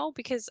even know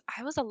because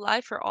I was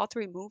alive for all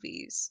three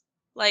movies.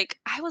 Like,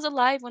 I was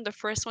alive when the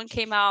first one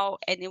came out,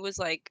 and it was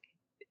like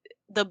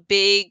the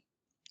big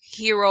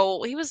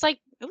hero. It was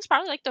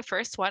probably like the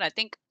first one, I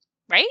think,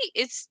 right?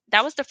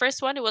 That was the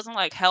first one. It wasn't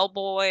like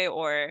Hellboy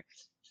or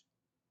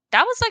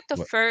that was like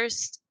the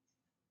first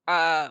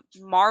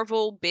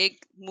Marvel big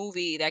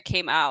movie that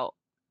came out.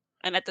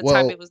 And at the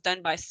time it was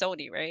done by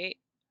Sony, right?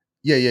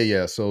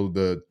 Yeah. So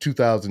the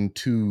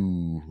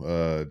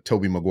 2002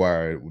 Tobey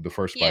Maguire, the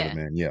first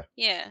Spider-Man, yeah.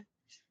 Yeah.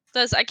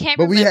 I can't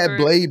but remember. We had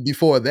Blade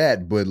before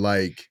that, but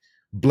like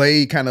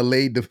Blade kind of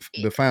laid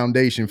the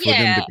foundation for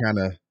them to kind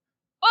of.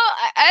 Well,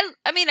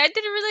 I mean, I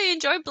didn't really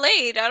enjoy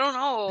Blade. I don't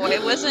know.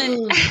 It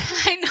wasn't.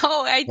 I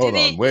know I didn't.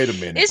 Hold on, wait a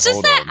minute. It's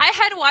just that I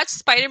had watched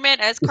Spider-Man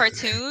as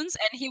cartoons,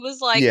 and he was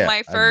like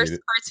my first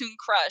cartoon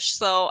crush.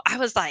 So I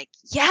was like,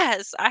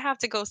 yes, I have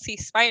to go see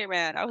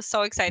Spider-Man. I was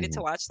so excited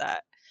to watch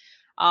that.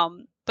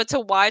 But to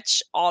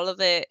watch all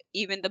of it,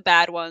 even the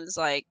bad ones,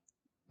 like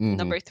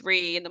number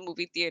 3 in the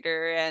movie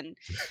theater, and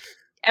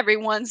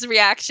everyone's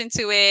reaction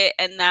to it,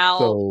 and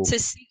now to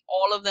see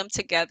all of them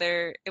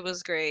together, it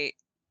was great.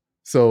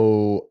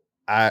 So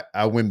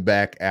I went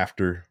back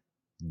after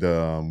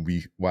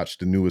we watched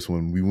the newest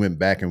one. We went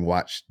back and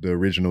watched the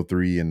original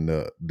 3 and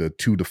the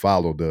 2 to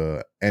follow,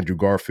 the Andrew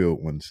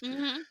Garfield ones.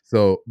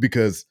 So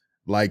because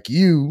like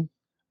you,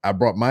 I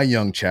brought my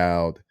young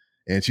child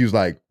and she was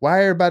like,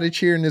 why everybody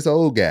cheering this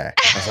old guy?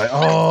 I was like,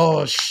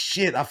 oh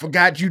shit, I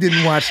forgot you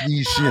didn't watch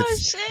these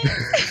shits.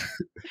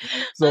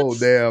 So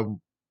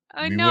damn.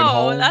 I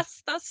know.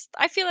 That's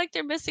I feel like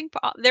they're missing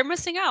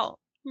out.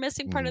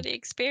 Missing part of the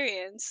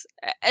experience.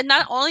 And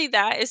not only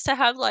that is to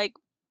have like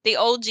the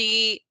OG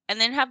and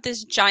then have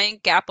this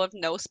giant gap of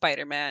no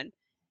Spider-Man.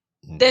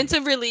 Then to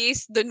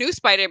release the new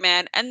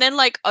Spider-Man and then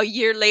like a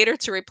year later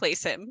to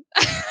replace him.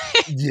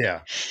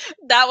 Yeah.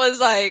 That was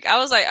like, I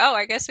was like, oh,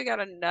 I guess we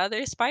got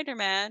another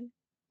Spider-Man.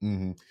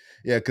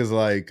 Yeah, because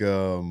like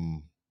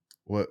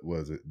what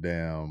was it?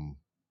 Damn.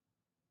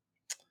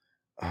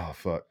 Oh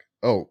fuck.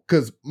 Oh,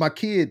 because my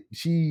kid,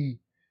 she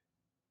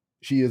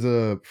is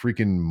a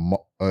freaking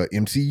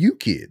MCU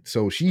kid.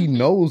 So she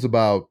knows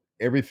about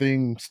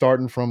everything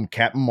starting from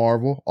Captain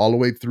Marvel all the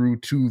way through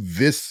to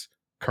this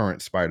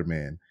current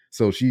Spider-Man.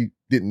 So she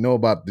didn't know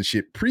about the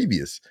shit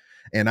previous.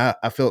 And I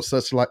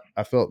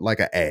felt like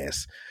an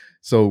ass.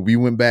 So we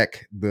went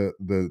back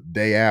the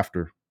day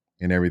after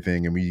and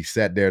everything. And we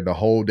sat there the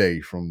whole day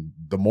from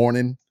the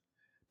morning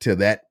till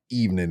that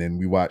evening. And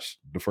we watched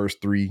the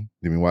first 3.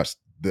 Then we watched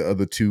the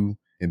other 2.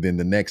 And then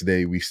the next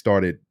day we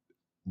started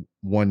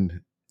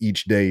one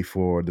each day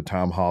for the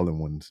Tom Holland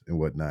ones and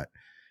whatnot.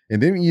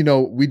 And then,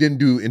 we didn't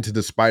do Into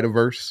the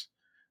Spider-Verse,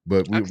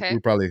 but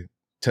we'll probably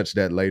touch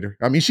that later.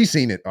 I mean, she's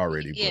seen it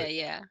already.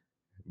 Yeah.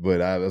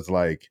 But I was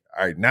like,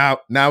 all right,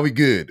 now we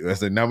good. I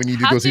said, now we need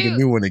to go see the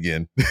new one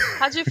again.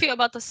 How'd you feel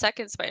about the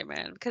second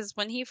Spider-Man? Because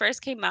when he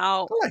first came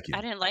out,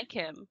 I didn't like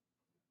him.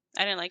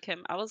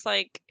 I was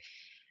like,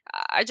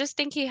 I just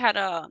think he had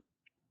an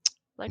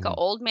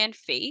old man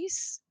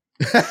face.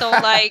 So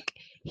like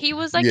he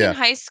was like in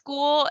high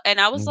school, and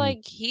I was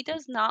like, he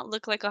does not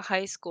look like a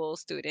high school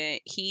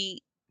student.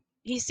 He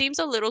seems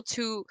a little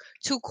too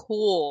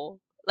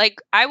cool.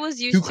 Like I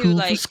was used to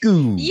like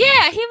school.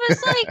 Yeah, he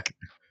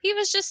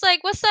was just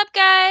like, what's up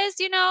guys?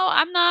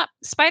 I'm not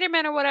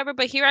Spider-Man or whatever,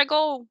 but here I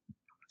go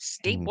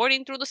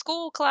skateboarding through the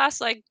school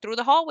class, like through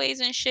the hallways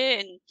and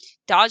shit, and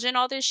dodging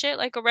all this shit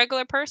like a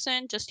regular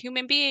person, just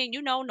human being,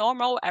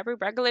 normal, every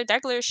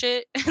regular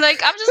shit.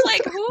 Like I'm just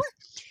like,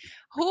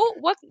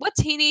 what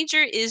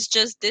teenager is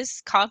just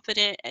this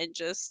confident and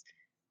just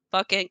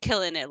fucking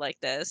killing it like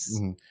this.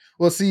 Mm-hmm.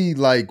 Well, see,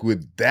 like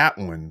with that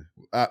one,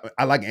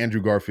 I like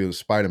Andrew Garfield's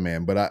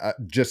Spider-Man, but I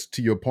just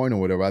to your point or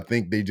whatever, I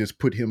think they just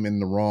put him in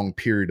the wrong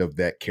period of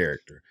that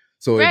character.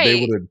 So if they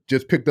would Right. have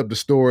just picked up the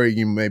story,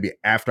 you maybe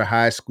after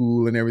high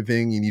school and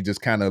everything, and you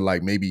just kind of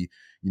like maybe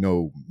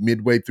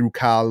midway through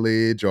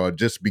college or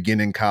just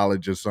beginning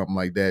college or something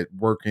like that,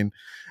 working,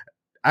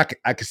 I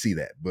could see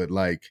that. But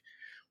like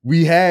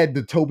we had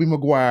the Tobey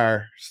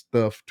Maguire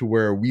stuff to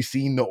where we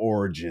seen the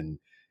origin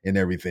and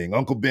everything.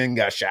 Uncle Ben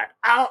got shot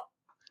out,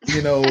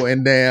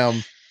 and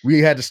damn, we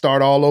had to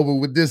start all over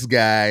with this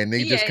guy, and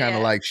they just kind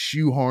of Yeah. like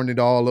shoehorned it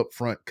all up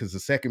front because the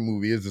second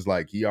movie is just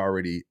like he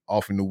already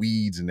off in the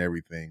weeds and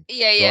everything.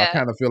 Yeah. So I Yeah.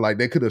 kind of feel like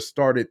they could have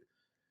started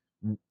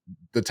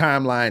the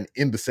timeline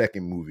in the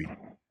second movie,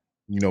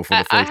 for the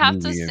I first have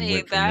to movie and say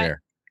went from that.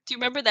 there. Do you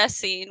remember that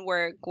scene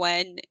where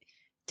Gwen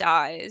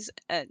dies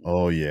and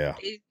Oh yeah.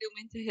 they zoom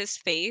into his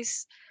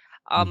face?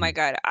 Oh my Mhm.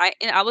 god!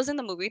 I was in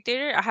the movie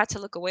theater. I had to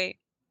look away.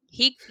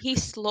 He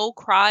slow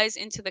cries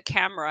into the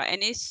camera,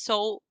 and it's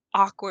so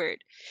awkward,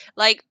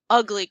 like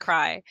ugly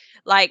cry,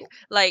 like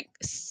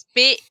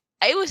spit.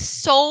 It was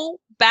so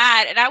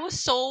bad, and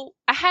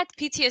I had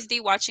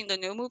PTSD watching the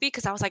new movie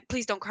because I was like,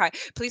 please don't cry,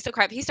 please don't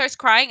cry. If he starts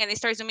crying and they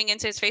start zooming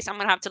into his face, I'm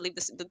gonna have to leave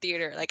the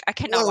theater. Like I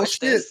cannot Well, watch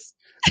shit. this.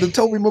 The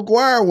Tobey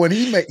Maguire one,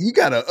 he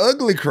got an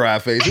ugly cry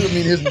face. I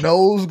mean, his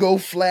nose go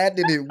flat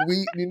and it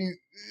weak. And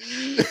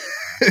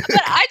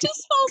But I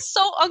just felt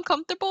so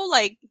uncomfortable.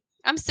 Like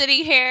I'm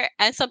sitting here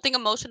and something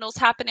emotional's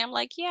happening. I'm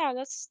like, yeah,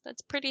 that's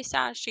pretty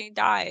sad. She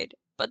died.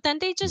 But then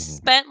they just Mhm.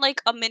 spent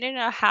like a minute and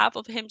a half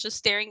of him just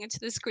staring into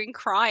the screen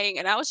crying,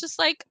 and I was just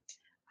like,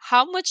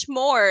 how much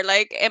more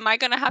like am I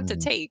gonna have to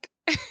Mhm. take?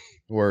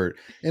 Word.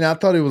 And I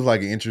thought it was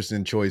like an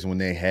interesting choice when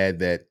they had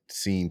that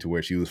scene to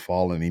where she was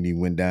falling and he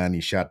went down,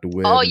 he shot the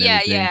Oh web and yeah,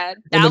 everything. yeah. And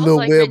the That was little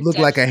like web looked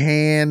like a redemption.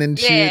 hand and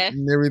shit Yeah.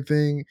 and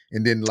everything.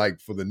 And then like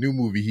for the new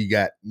movie, he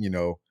got, I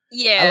like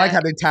Yeah.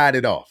 how they tied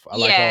it off. I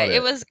like Yeah, all it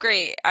that. was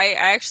great. I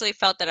actually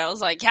felt that I was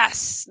like,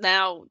 yes,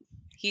 now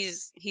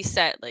he's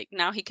set. Like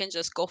now he can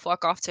just go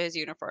fuck off to his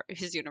Yeah.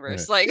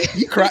 universe. Like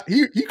He cried.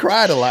 He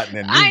cried a lot in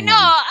that new I movie. know,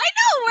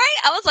 right?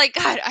 I was like,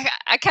 God,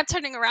 I kept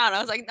turning around. I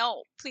was like,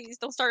 no, please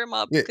don't start him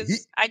up Yeah,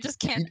 because I just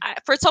can't. he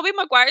For Tobey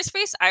Maguire's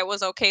face, I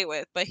was okay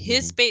with, but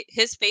mhm.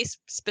 his face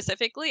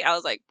specifically, I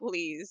was like,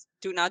 please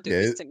do not do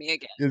Yeah, this to me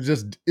again. it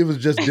was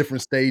just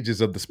different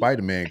stages of the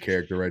Spider-Man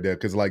character right there.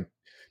 Cause like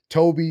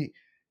Toby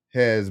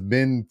has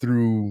been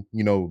through,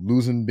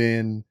 losing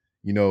Ben,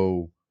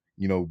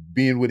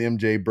 being with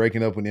MJ,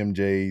 breaking up with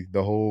MJ,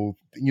 the whole,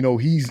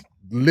 he's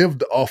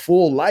lived a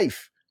full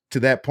life to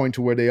that point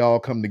to where they all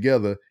come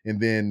together. And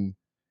then,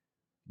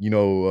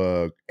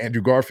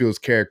 Andrew Garfield's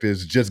character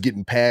is just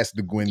getting past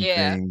the Gwen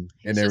Yeah, thing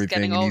and he's just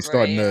getting everything, and he's over it.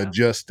 starting to Yeah.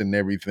 adjust and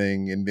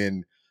everything. And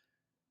then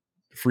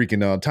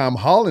freaking Tom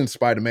Holland's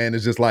Spider-Man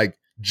is just like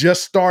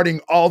just starting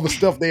all the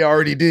stuff they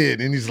already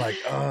did. And he's like,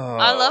 oh,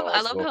 I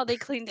love so how they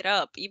cleaned it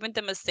up, even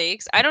the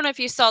mistakes. I don't know if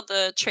you saw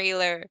the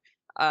trailer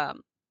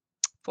um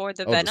for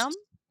the oh this Venom.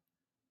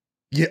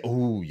 yeah,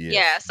 oh Yeah,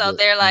 yes. so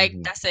they're like,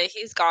 Mhm, that's it,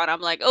 he's gone.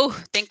 I'm like, oh,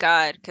 thank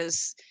God,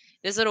 because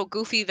this little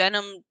goofy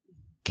Venom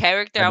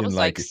character, I I didn't was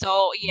like, like it.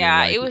 so Didn't yeah,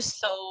 like it.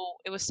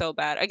 it was so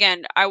bad.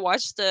 Again, I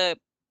watched the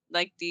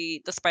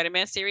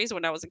Spider-Man series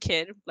when I was a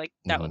kid. Like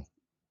that was Mhm,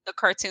 the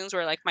cartoons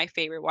were like my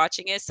favorite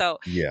watching it. So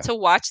yeah. to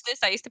watch this,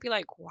 I used to be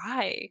like,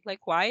 why?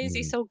 Like, why is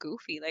he Mhm. so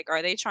goofy? Like,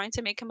 are they trying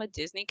to make him a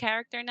Disney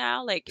character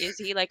now? Like, is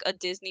he like a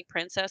Disney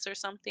princess or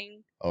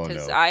something? Oh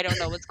Because no. I don't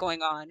know what's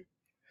going on.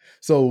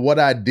 So what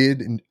I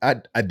did,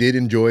 I did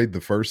enjoy the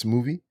first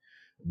movie,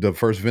 the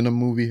first Venom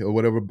movie or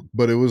whatever,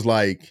 but it was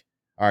like,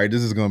 all right,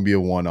 this is gonna be a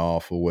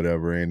one-off or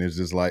whatever. And it's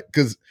just like,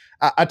 because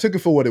I took it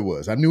for what it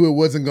was. I knew it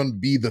wasn't gonna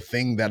be the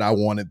thing that I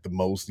wanted the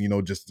most,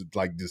 just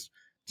like just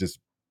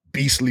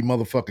beastly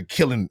motherfucker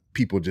killing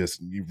people,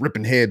 just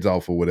ripping heads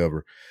off or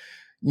whatever.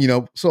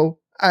 So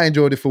I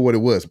enjoyed it for what it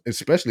was.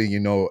 Especially,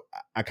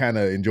 I kind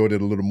of enjoyed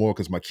it a little more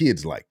because my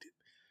kids liked it.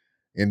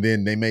 And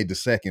then they made the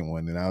second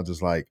one, and I was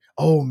just like,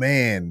 oh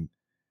man,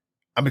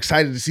 I'm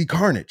excited to see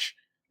Carnage.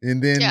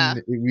 And Yeah.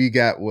 then we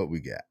got what we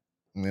got.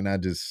 And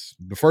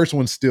the first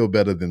one's still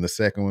better than the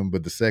second one,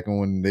 but the second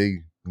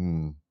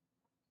one,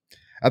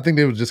 I think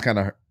they were just kind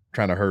of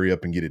trying to hurry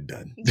up and get it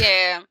done.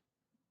 Yeah.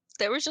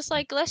 They were just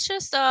like, let's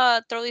just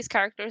throw these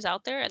characters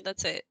out there and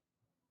that's it.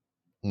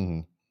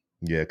 Mhm.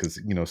 Yeah, because,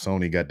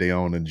 Sony got their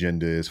own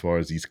agenda as far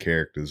as these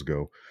characters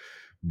go.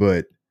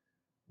 But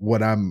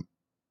what I'm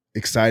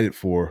excited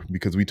for,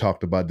 because we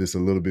talked about this a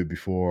little bit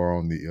before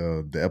on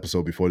the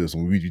episode before this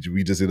one,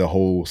 we just did a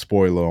whole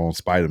spoiler on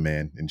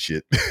Spider-Man and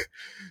shit.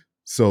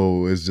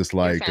 So it's just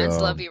Your like, fans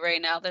love you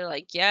right now. They're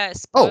like, yeah,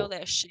 spoil oh,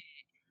 that shit.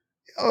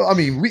 I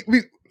mean,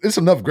 we it's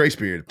enough grace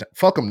period.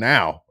 Fuck them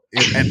now.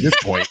 At this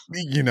point,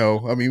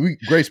 I mean, we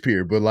grace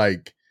period, but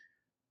like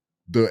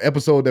the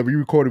episode that we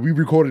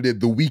recorded it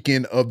the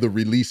weekend of the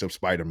release of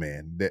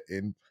Spider-Man.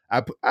 And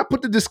I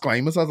put the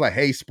disclaimers. I was like,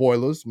 hey,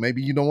 spoilers.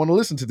 Maybe you don't want to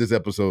listen to this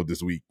episode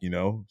this week,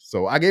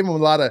 So I gave them a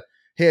lot of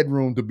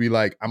headroom to be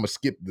like, I'm gonna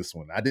skip this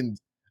one. I didn't.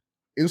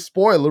 It was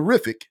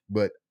spoilerific,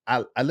 but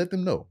I let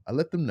them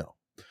know.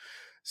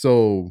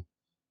 So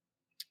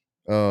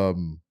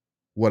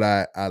what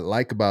I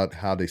like about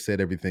how they set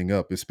everything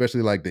up,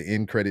 especially like the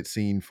end credit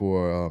scene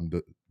for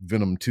the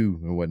Venom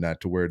 2 and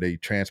whatnot, to where they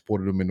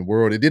transported them in the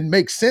world. It didn't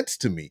make sense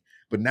to me.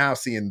 But now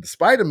seeing the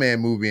Spider-Man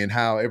movie and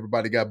how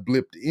everybody got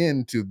blipped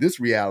into this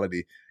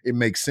reality, it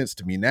makes sense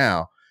to me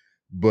now.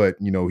 But,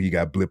 he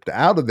got blipped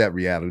out of that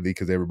reality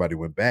because everybody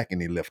went back and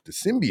they left the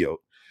symbiote.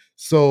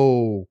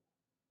 So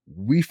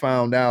we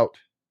found out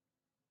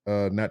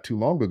not too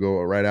long ago,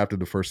 or right after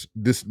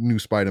this new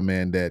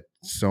Spider-Man, that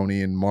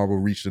Sony and Marvel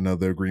reached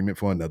another agreement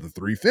for another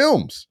 3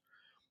 films.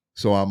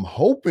 So I'm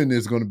hoping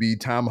there's going to be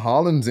Tom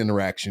Holland's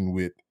interaction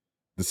with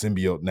the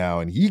symbiote now,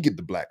 and he get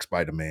the black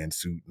Spider-Man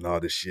suit and all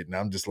this shit. And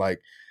I'm just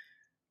like,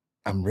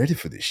 I'm ready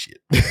for this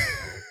shit.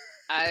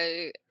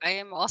 I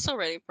am also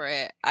ready for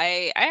it.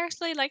 I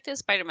actually like this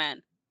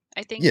Spider-Man.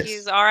 I think Yes.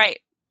 he's all right.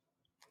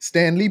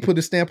 Stan Lee put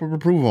a stamp of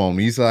approval on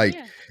me. He's like,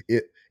 Yeah.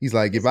 He's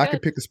like, He's if I good.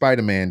 could pick a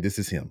Spider-Man, this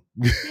is him.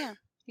 Yeah,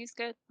 he's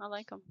good. I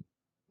like him.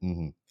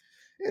 Mm-hmm.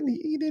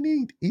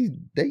 And he's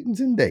dating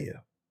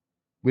Zendaya,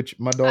 which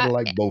my daughter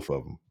liked both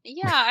of them.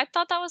 Yeah, I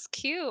thought that was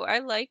cute. I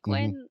like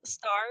when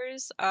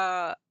stars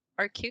are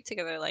cute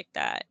together like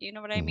that. You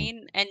know what I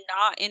mean? And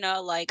not in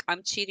a like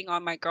I'm cheating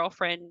on my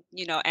girlfriend,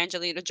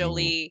 Angelina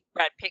Jolie,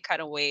 Brad Pitt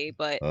kind of way,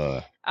 but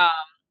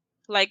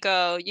like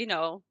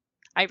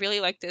I really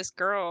like this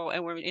girl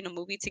and we're in a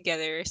movie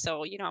together,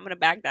 so I'm gonna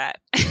bag that.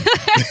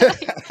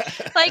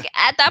 like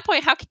at that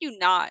point, how can you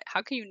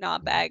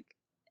not bag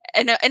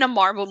in a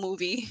Marvel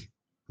movie?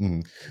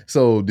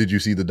 So did you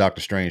see the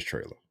Doctor Strange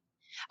trailer?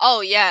 Oh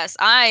yes,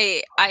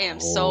 I am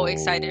so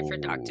excited for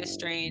Doctor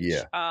Strange.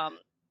 Yeah.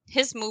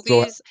 His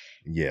movies. So,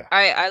 yeah.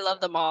 I love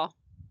them all.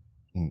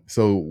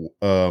 So,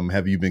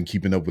 have you been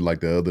keeping up with like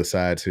the other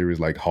side series,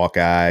 like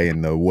Hawkeye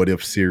and the What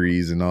If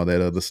series and all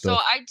that other stuff?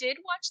 So I did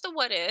watch the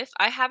What If.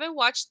 I haven't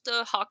watched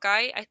the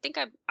Hawkeye. I think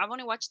I've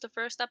only watched the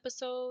first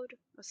episode.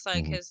 It's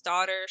like his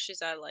daughter.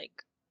 She's at like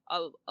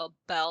a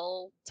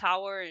bell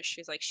tower and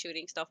she's like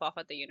shooting stuff off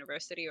at the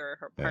university or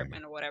her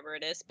apartment or whatever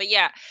it is. But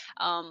yeah,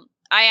 I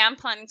am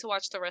planning to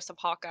watch the rest of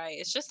Hawkeye.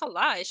 It's just a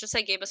lot. It's just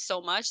they gave us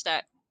so much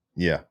that.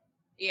 Yeah.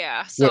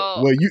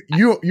 So well,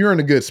 you're in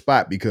a good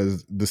spot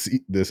because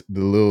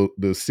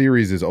the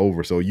series is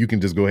over, so you can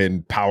just go ahead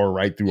and power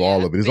right through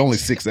all of it. It's only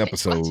 6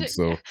 episodes,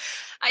 so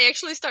I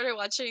actually started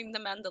watching The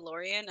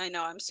Mandalorian. I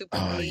know I'm super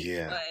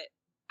late, but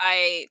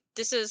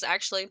this is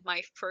actually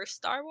my first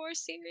Star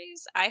Wars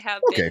series. I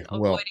have been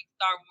avoiding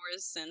Star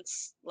Wars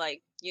since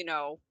like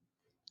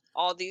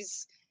all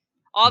these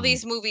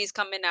movies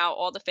coming out,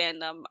 all the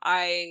fandom.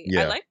 I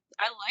like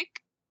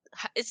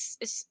it's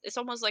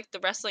almost like the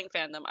wrestling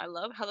fandom. I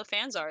love how the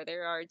fans are. They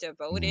are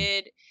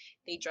devoted.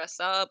 They dress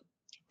up.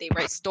 They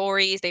write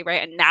stories. They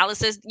write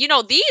analysis.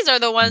 These are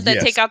the ones that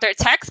take out their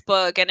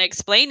textbook and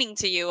explaining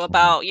to you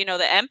about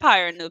the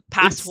Empire and the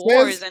past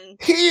wars and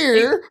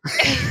here.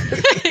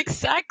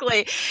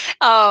 Exactly.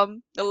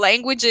 The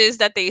languages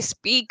that they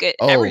speak.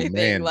 Everything.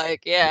 Man.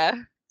 Like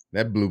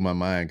That blew my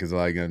mind because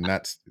like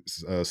not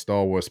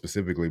Star Wars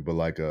specifically, but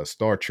like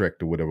Star Trek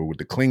or whatever with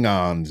the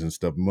Klingons and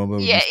stuff.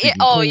 Yeah.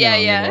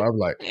 I was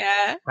like,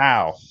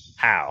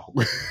 how?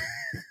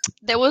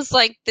 There was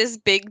like this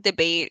big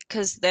debate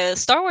because the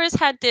Star Wars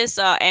had this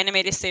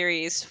animated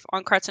series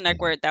on Cartoon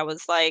Network that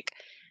was like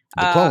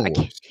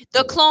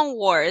the Clone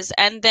Wars,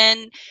 and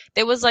then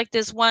there was like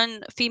this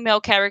one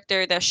female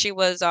character that she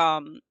was I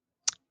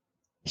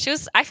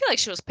feel like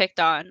she was picked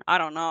on. I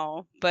don't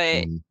know,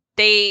 but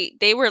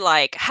they were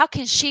like, how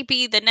can she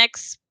be the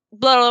next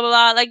blah blah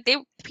blah? Like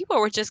people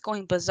were just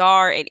going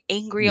bizarre and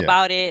angry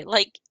about it.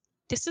 Like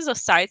this is a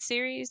side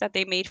series that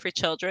they made for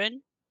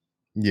children.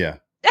 Yeah.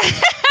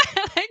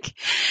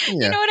 You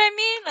know what I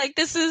mean? Like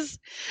this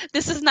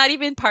is not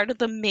even part of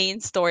the main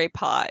story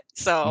plot.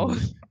 So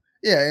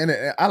yeah,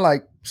 and I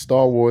like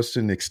Star Wars to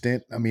an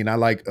extent. I mean, I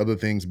like other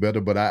things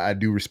better, but I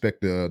do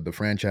respect the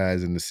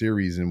franchise and the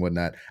series and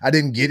whatnot. I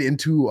didn't get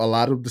into a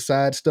lot of the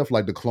side stuff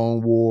like the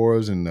Clone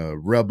Wars and the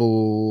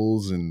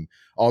Rebels and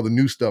all the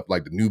new stuff,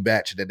 like the new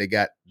batch that they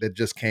got that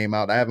just came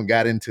out. I haven't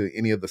got into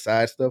any of the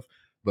side stuff,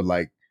 but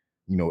like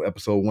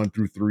episode 1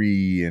 through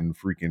 3 and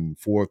freaking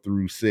 4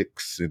 through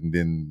 6 and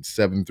then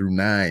 7 through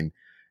 9.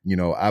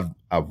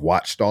 I've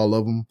watched all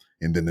of them,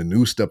 and then the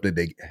new stuff that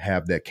they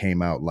have that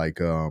came out like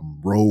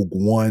Rogue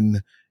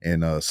One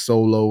and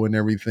Solo and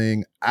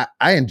everything.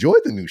 I enjoyed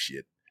the new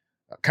shit,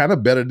 kind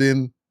of better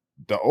than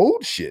the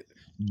old shit,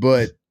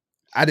 but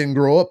I didn't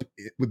grow up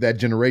with that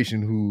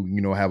generation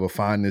who have a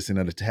fondness and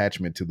an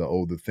attachment to the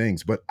older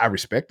things. But I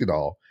respect it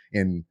all,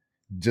 and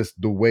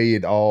just the way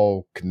it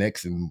all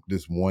connects in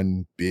this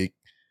one big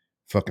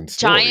fucking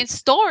story. Giant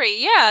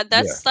story. Yeah,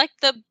 that's like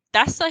the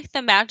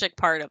magic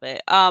part of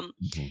it.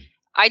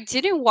 I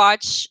didn't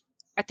watch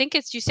I think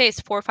it's, you say it's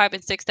 4, 5,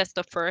 and 6. That's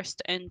the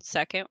first and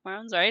second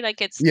rounds, right?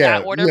 Like it's that Yeah,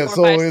 order, yeah. 4,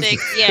 So 5, it's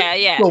 6. Yeah,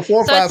 yeah. so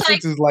four, So it's five,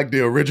 like, six is like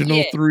the original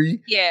yeah, three,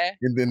 yeah.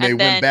 and then they And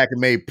went then, back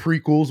and made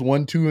prequels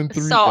 1, 2, and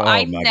 3. so Oh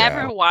my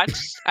god.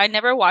 I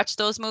never watched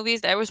those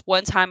movies. There was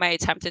one time I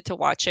attempted to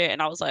watch it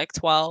and I was like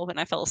 12 and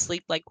I fell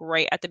asleep like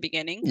right at the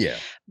beginning. Yeah.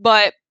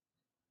 But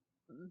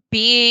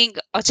being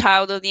a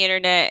child of the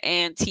internet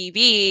and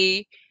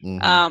TV,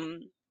 Hmm. um,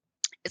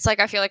 it's like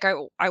I feel like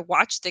I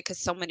watched it because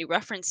so many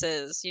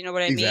references. You know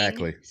what I mean?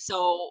 Exactly.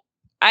 So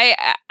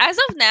as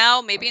of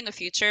now, maybe in the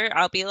future,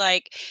 I'll be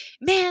like,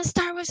 man,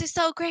 Star Wars is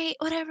so great.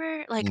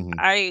 Whatever. Like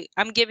Hmm.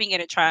 I'm giving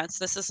it a chance.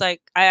 This is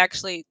like I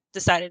actually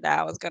decided that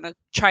I was gonna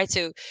try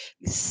to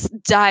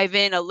dive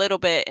in a little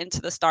bit into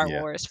the Star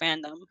Yeah. Wars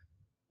fandom.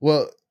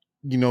 Well,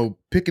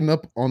 picking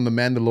up on the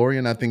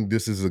Mandalorian, I think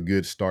this is a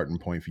good starting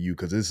point for you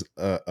because it's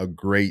a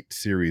great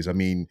series. I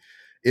mean,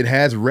 it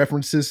has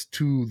references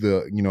to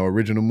the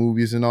original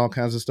movies and all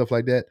kinds of stuff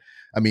like that.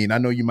 I mean, I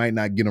know you might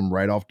not get them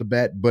right off the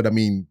bat, but I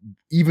mean,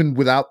 even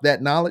without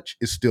that knowledge,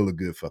 it's still a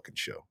good fucking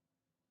show.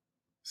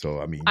 So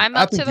I mean, I'm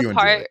I up to think the you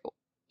enjoy it. part,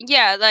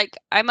 yeah, like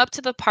I'm up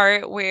to the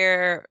part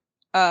where,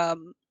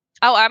 um,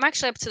 oh, I'm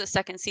actually up to the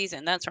second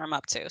season. That's where I'm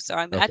up to. So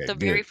I'm at Okay, the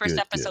very good, first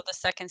good, episode good. of the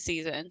second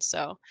season.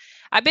 So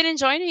I've been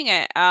enjoying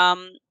it.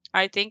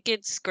 I think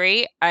it's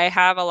great. I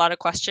have a lot of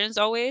questions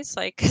always,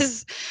 like,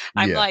 because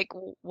I'm Yeah. like,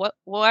 what?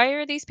 Why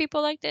are these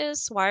people like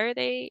this? Why are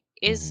they?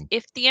 Is Hmm.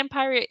 if the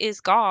empire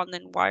is gone,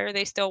 then why are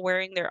they still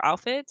wearing their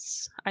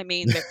outfits? I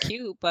mean, they're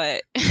cute,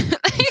 but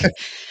I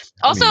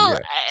also, mean, yeah.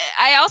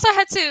 I also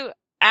had to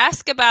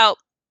ask about,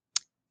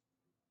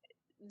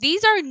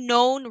 these are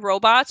known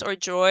robots or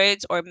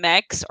droids or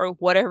mechs or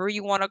whatever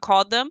you want to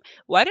call them.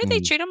 Why do they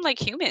Mhm. treat them like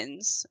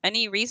humans?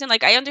 Any reason?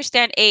 Like I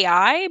understand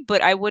AI,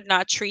 but I would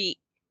not treat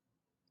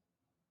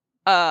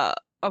uh,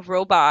 a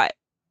robot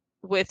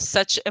with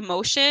such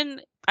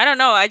emotion. I don't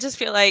know. I just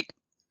feel I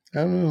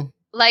don't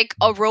like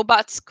a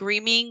robot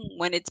screaming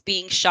when it's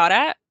being shot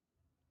at.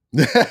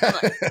 know.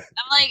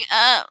 I'm like,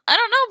 I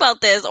don't know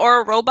about this.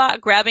 Or a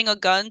robot grabbing a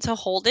gun to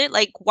hold it.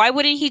 Like, why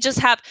wouldn't he just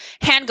have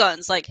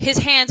handguns? Like, his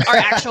hands are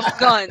actual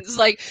guns.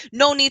 Like,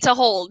 no need to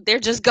hold. They're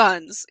just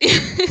guns.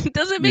 It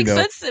doesn't you make know.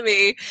 sense to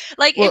me.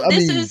 Like, Well, if I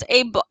this mean, is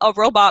a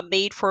robot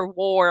made for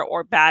war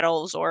or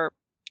battles or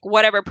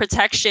whatever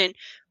protection,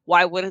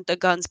 why wouldn't the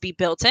guns be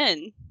built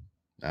in?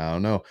 I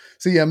don't know.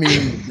 See, I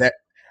mean that.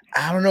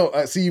 I don't know.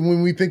 See,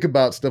 when we think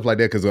about stuff like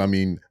that, because I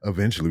mean,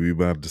 eventually we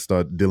will have to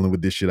start dealing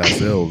with this shit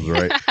ourselves,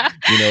 right?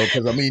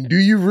 Because I mean, do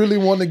you really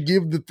want to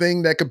give the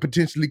thing that could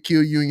potentially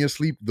kill you in your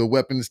sleep the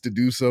weapons to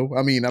do so?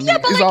 Yeah,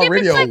 but It's like if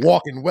already it's a like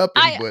walking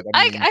weapon, I but I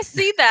I mean, I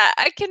see that.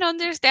 I can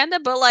understand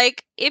that, but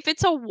like if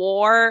it's a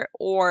war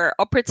or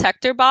a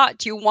protector bot,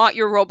 do you want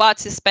your robot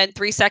to spend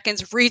 3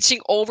 seconds reaching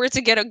over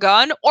to get a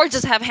gun or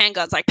just have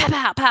handguns like pow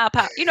pow pow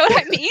pow? You know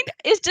what I mean?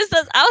 It's just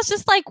as I was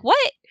just like,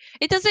 what?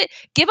 It doesn't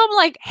give him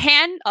like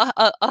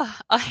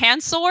a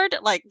hand sword,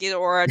 like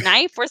or a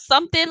knife or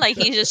something. Like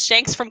he just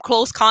shanks from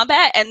close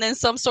combat, and then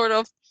some sort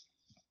of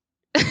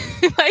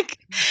like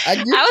I I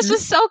get was you.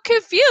 just so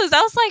confused.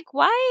 I was like,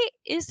 why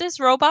is this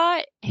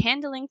robot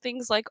handling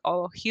things like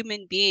a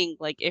human being?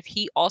 Like if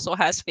he also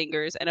has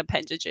fingers and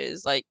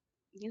appendages, like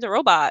he's a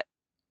robot.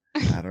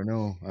 I don't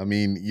know. I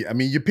mean,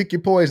 you pick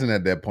your poison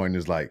at that point.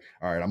 It's like,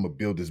 all right, I'm gonna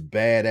build this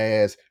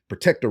badass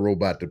protector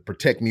robot to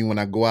protect me when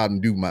I go out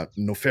and do my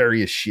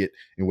nefarious shit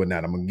and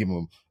whatnot. I'm gonna give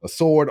him a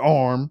sword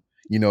arm.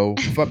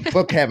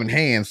 Fuck having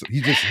hands.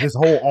 His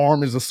whole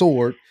arm is a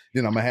sword.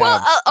 Then I'm gonna Well,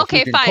 have a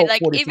okay, freaking fine. Colt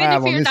Like even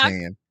 45 if on you're this not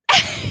hand.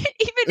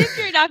 even if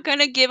you're not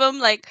gonna give him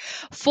like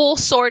full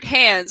sword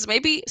hands,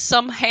 maybe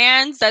some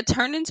hands that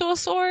turn into a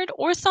sword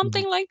or Mhm.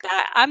 something like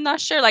that. I'm not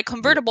sure. Like Yeah.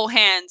 convertible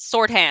hands,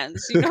 sword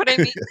hands. You know what I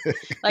mean?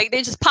 Like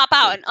they just pop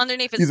out and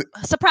underneath He's is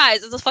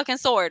surprise, it's a fucking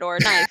sword or a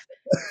knife.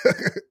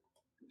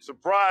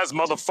 Surprise,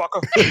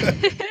 motherfucker.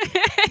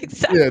 yeah,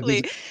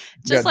 Exactly. just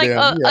Just like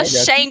goddamn. Yeah, a I got you.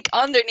 shank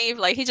underneath.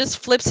 Like he just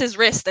flips his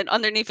wrist and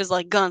underneath is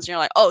like guns. And you're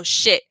like, oh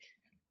shit.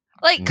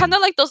 Like kind Mhm.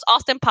 of like those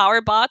Austin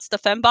Power bots, the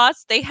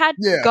fembots, they had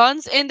Yeah.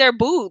 guns in their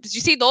boobs. You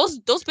see, those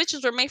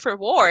bitches were made for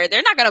war.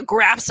 They're not gonna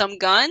grab some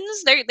guns.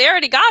 They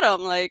already got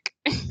them. Like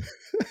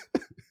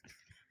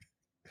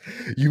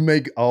You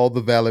make all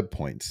the valid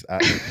points. I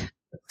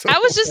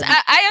was just I mean,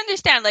 I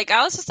understand. Like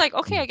I was just like,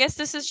 okay, I guess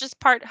this is just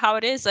part how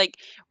it is. Like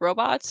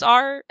robots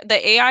are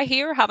the AI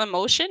here have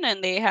emotion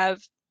and they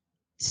have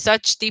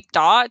such deep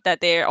thought that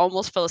they're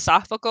almost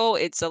philosophical.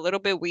 It's a little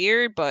bit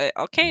weird, but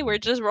okay, we're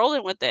just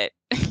rolling with it.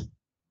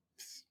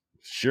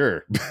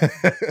 sure.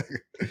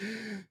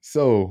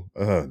 So,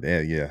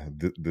 yeah,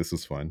 this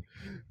was fun.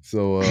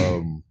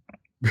 So,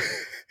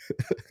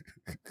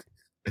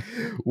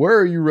 where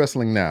are you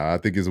wrestling now? I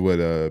think is what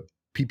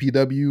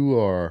PPW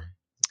or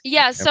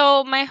Yeah,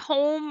 so my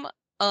home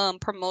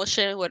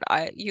promotion would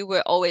I you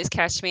would always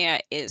catch me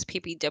at is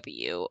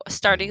PPW. Mhm.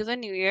 Starting the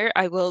new year,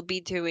 I will be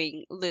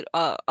doing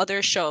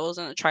other shows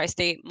in the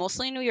tri-state,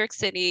 mostly New York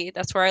City.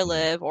 That's where I Mhm.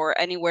 live, or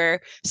anywhere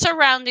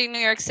surrounding New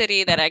York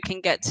City that I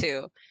can get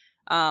to.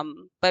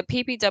 But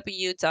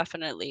PPW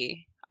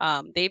definitely.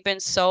 They've been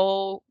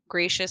so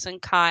gracious and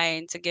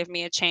kind to give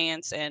me a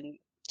chance and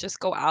just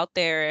go out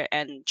there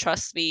and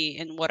trust me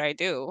in what I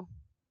do.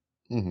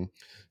 Mm-hmm.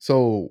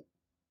 So,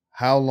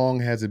 how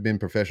long has it been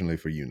professionally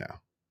for you now?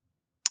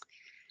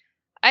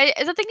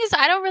 The thing is,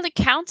 I don't really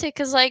count it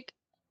because like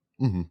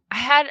Mm-hmm.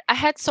 I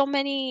had so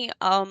many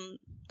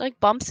like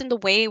bumps in the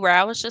way where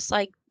I was just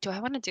like, do I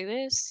want to do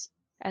this?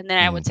 And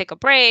then I would take a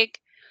break,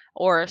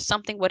 or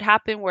something would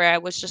happen where I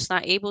was just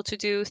not able to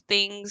do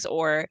things,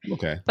 or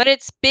Okay. but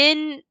it's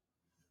been,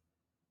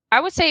 I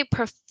would say,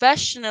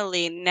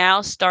 professionally now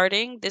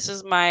starting.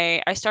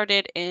 I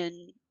started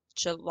in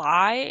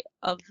July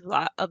of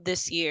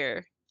this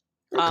year.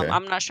 Okay.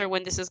 I'm not sure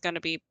when this is going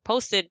to be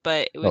posted,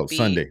 but it Oh, would be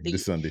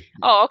this Sunday.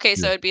 oh, okay,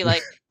 so Yeah. it'd be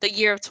like the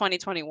year of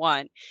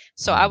 2021.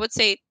 So I would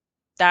say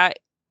that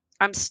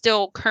I'm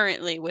still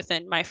currently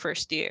within my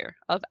first year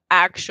of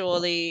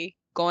actually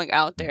going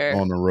out there.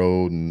 On the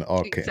road and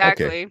okay.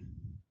 Exactly. Word.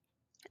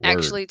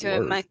 Actually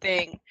doing my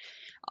thing.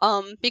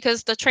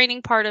 Because the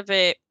training part of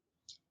it,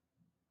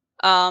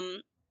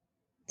 some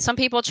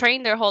people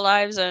train their whole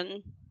lives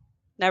and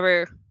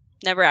never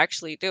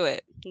actually do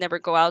it. Never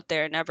go out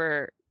there,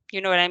 never, you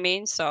know what I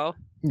mean? So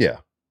Yeah.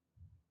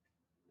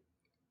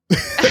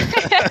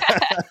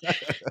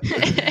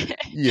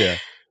 Yeah.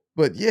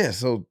 But yeah,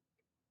 so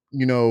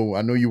I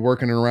know you're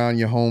working around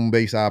your home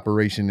base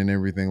operation and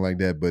everything like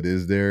that, but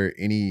is there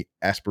any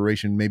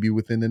aspiration maybe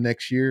within the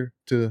next year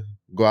to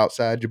go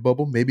outside your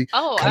bubble? Maybe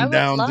Oh, I come would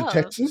down to love.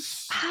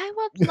 Texas? I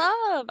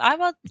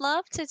would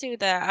love to do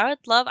that.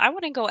 I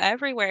want to go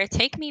everywhere.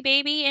 Take me,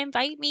 baby.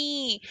 Invite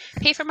me.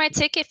 Pay for my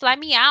ticket. Fly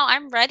me out.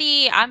 I'm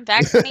ready. I'm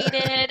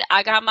vaccinated.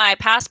 I got my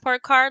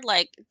passport card.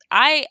 Like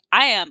I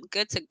am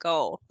good to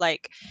go.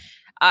 Like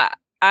I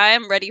I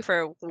am ready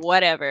for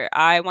whatever.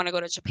 I want to go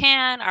to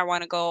Japan. I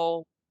want to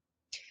go,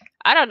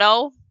 I don't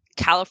know,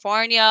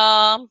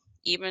 California,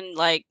 even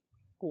like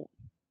w-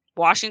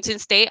 Washington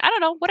State. I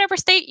don't know, whatever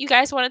state you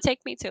guys want to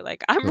take me to.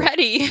 Like I'm So,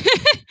 ready.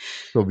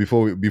 so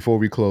before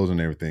we close on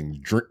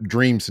everything,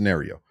 dream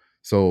scenario.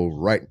 So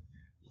right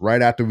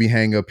after we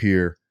hang up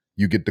here,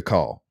 you get the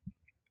call.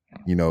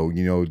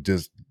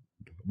 Just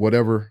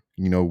whatever.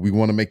 We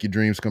want to make your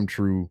dreams come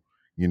true.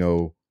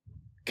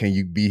 Can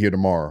you be here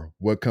tomorrow?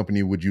 What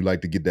company would you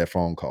like to get that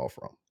phone call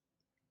from?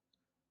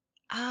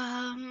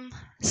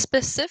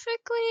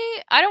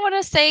 Specifically, I don't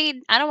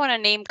want to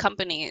name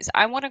companies.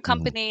 I want a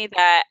company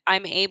that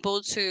I'm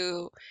able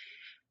to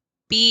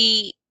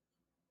be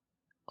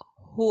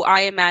who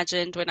I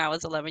imagined when I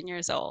was 11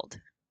 years old.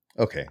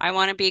 Okay. I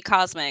want to be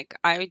Cosmic.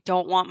 I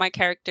don't want my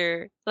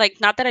character, like,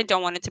 not that I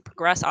don't want it to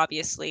progress,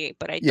 obviously,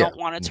 but I Yeah. don't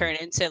want to turn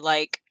into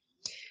like,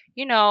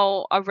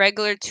 a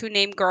regular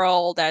two-name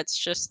girl that's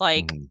just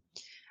like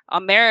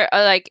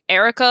like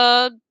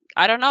Erica,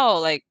 I don't know,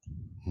 like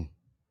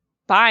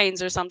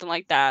Bynes or something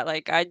like that.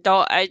 Like I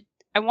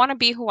want to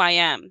be who I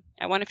am.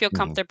 I want to feel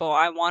comfortable.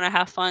 I want to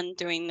have fun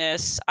doing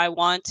this. I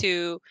want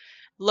to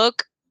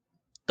look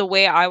the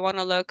way I want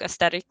to look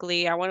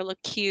aesthetically. I want to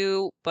look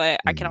cute, but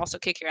I can also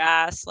kick your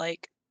ass.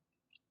 Like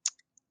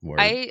Word.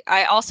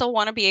 I also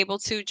want to be able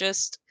to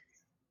just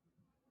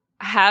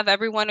have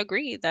everyone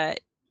agree that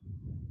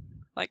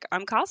like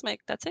I'm Cosmic.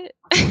 That's it.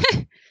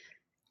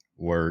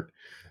 Word.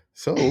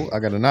 So I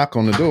got a knock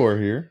on the door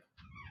here.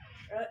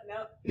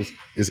 No.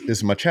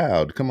 It's my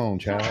child. Come on,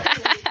 child.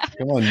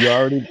 Come on. You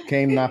already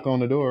came knock on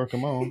the door.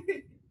 Come on.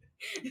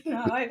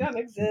 No, I don't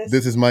exist.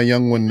 This is my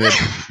young one that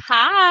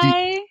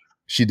Hi.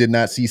 she did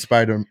not see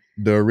the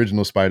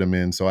original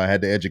Spider-Man, so I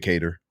had to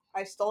educate her.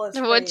 I stole his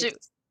What'd phrase.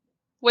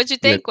 you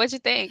think? Yeah. What'd you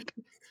think?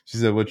 She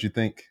said, "What you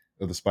think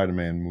of the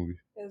Spider-Man movie?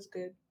 It was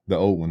good. The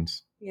old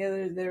ones."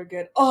 Yeah, they were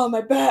good. Oh,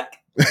 my back.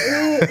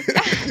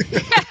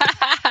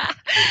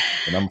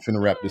 And I'm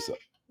finna wrap this up.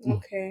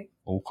 Okay.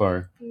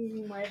 Okay.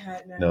 My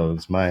hat now. No,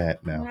 it's my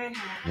hat now. My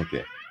hat.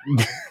 Okay.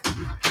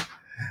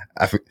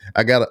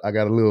 I got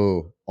a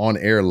little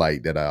on-air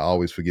light that I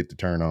always forget to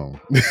turn on.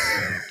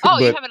 Oh,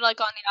 you have it like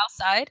on the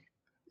outside?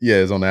 Yeah,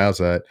 it's on the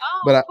outside.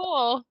 Oh,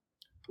 cool.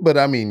 But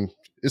I mean,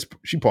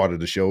 she part of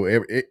the show.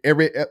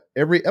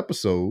 Every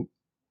episode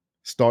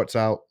starts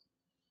out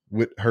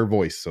with her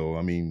voice. So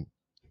I mean,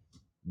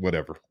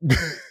 whatever.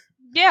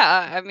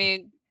 Yeah, I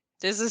mean,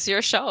 this is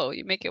your show.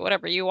 You make it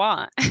whatever you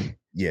want.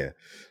 Yeah.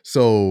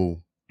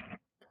 So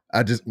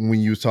when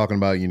you was talking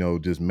about,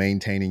 just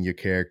maintaining your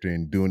character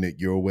and doing it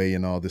your way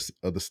and all this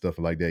other stuff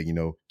like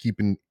that,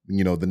 keeping,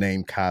 the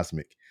name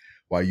Cosmic.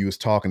 While you was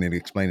talking and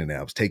explaining that,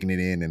 I was taking it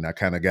in and I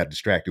kind of got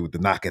distracted with the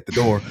knock at the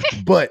door.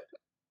 But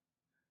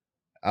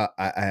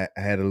I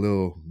had a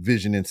little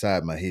vision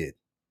inside my head.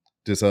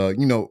 Just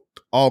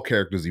all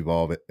characters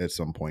evolve at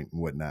some point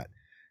and whatnot.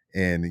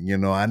 And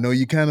I know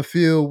you kind of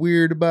feel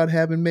weird about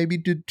having maybe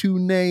two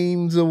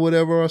names or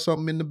whatever, or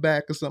something in the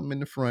back or something in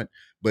the front,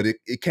 but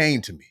it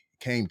came to me.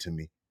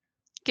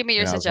 Give me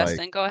your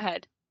suggestion. Go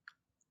ahead.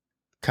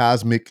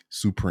 Cosmic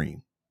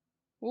Supreme.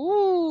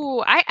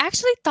 Ooh, I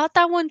actually thought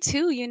that one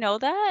too. You know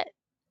that?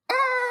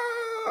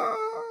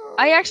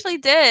 I actually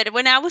did.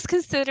 When I was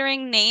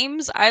considering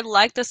names, I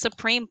liked the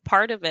Supreme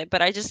part of it,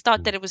 but I just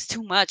thought that it was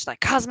too much, like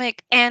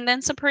Cosmic and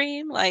then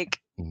Supreme. Like,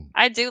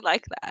 I do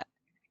like that.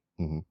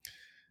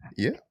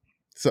 Yeah.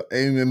 So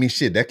I mean,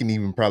 shit, that can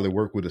even probably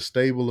work with a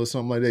stable or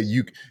something like that.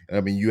 You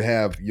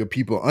have your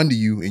people under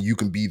you, and you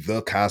can be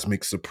the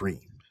Cosmic Supreme.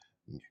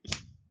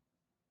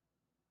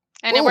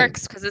 And it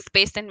works because it's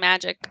based in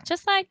magic,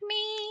 just like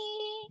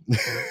me.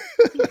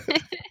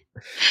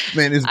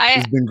 Man, it's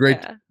been great.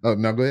 Yeah. Oh,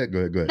 no, go ahead.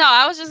 No,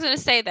 I was just gonna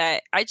say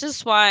that I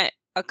just want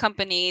a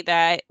company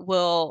that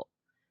will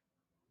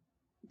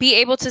be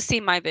able to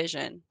see my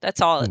vision. That's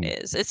all it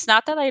is. It's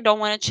not that I don't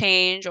want to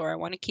change or I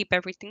want to keep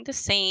everything the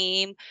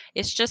same.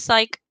 It's just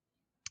like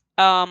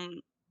I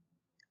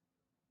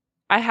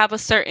have a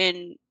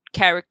certain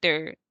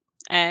character,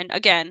 and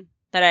again,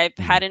 that I've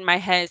had in my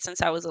head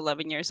since I was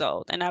 11 years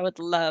old, and I would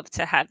love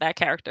to have that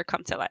character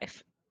come to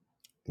life.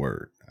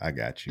 Word. I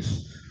got you.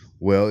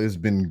 Well, it's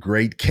been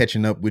great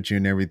catching up with you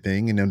and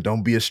everything, and then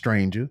don't be a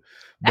stranger.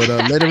 But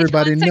let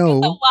everybody know.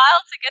 It took us a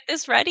while to get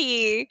this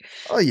ready.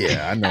 Oh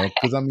yeah, I know,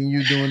 because I mean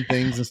you're doing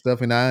things and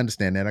stuff, and I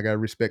understand that. I gotta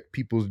respect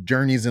people's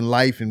journeys in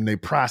life and their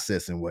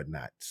process and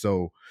whatnot.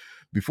 So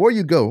before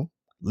you go,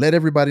 let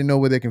everybody know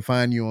where they can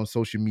find you on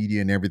social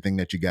media and everything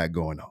that you got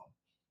going on.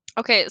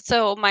 Okay,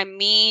 so my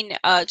main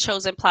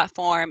chosen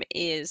platform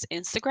is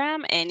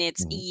Instagram, and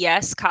it's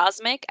Yes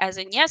Cosmic, as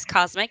in Yes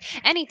Cosmic.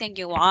 Anything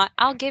you want,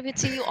 I'll give it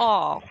to you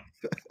all.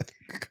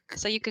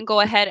 So you can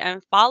go ahead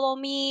and follow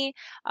me.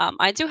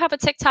 I do have a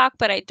TikTok,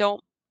 but I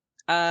don't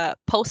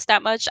post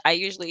that much. I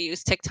usually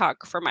use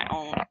TikTok for my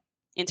own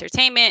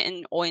entertainment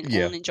and own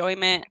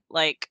enjoyment.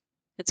 Like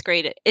it's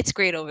great. It's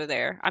great over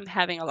there. I'm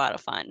having a lot of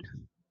fun.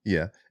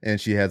 Yeah,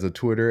 and she has a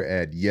Twitter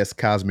at Yes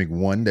Cosmic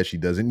 1 that she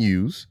doesn't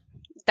use.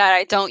 That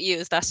I don't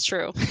use. That's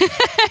true.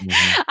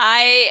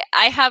 I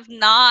have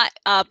not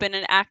been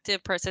an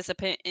active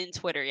participant in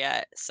Twitter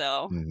yet.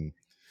 So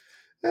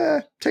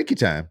take your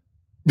time.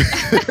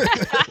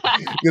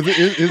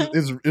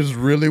 It's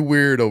really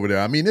weird over there.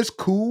 I mean, it's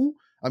cool.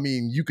 I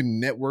mean, you can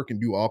network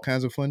and do all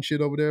kinds of fun shit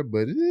over there,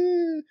 but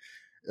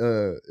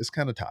it's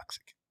kind of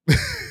toxic.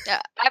 Yeah,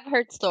 I've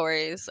heard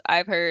stories.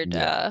 I've heard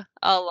a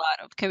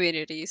lot of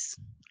communities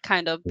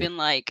kind of been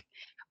like,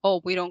 "Oh,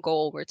 we don't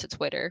go over to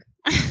Twitter."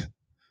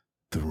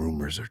 The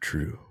rumors are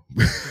true.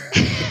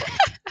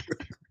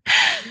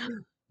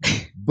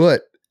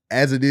 But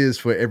as it is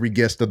for every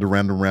guest of the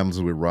Random Ramblers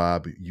with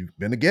Rob, you've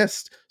been a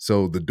guest.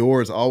 So the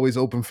door is always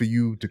open for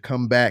you to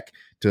come back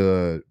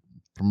to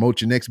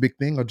promote your next big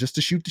thing or just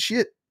to shoot the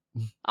shit.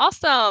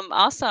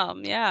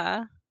 Awesome.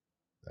 Yeah.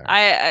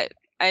 Right.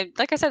 I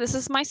like I said, this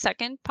is my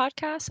second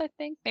podcast, I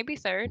think, maybe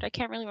third. I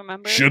can't really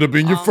remember. Should have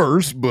been your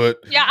first, but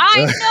yeah,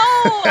 I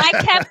know.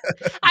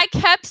 I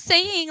kept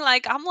saying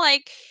I'm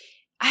like,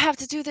 I have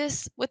to do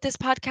this with this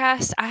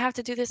podcast. I have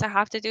to do this.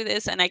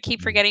 And I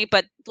keep forgetting.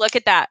 But look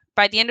at that.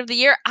 By the end of the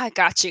year, I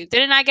got you.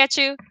 Didn't I get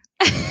you?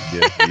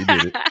 Yeah, you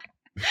did it.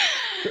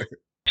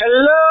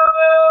 Hello,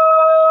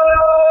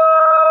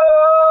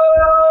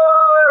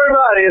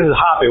 everybody. This is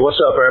Hoppy. What's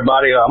up,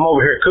 everybody? I'm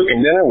over here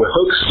cooking dinner with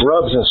hooks,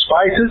 rubs, and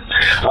spices.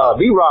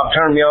 B-Rob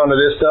turned me on to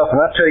this stuff, and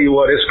I tell you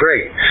what, it's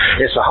great.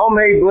 It's a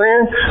homemade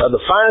blend of the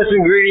finest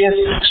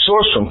ingredients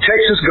sourced from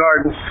Texas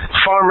gardens,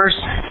 farmers,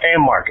 and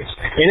markets.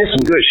 And it's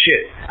some good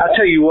shit. I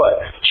tell you what,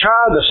 try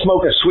the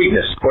smoking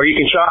sweetness, or you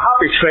can try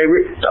Hoppy's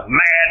favorite, the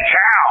Mad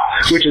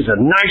Cow, which is a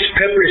nice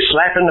peppery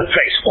slap in the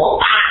face.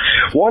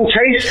 One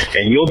taste,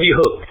 and you'll be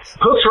hooked.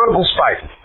 Hooks, rubs, and spices.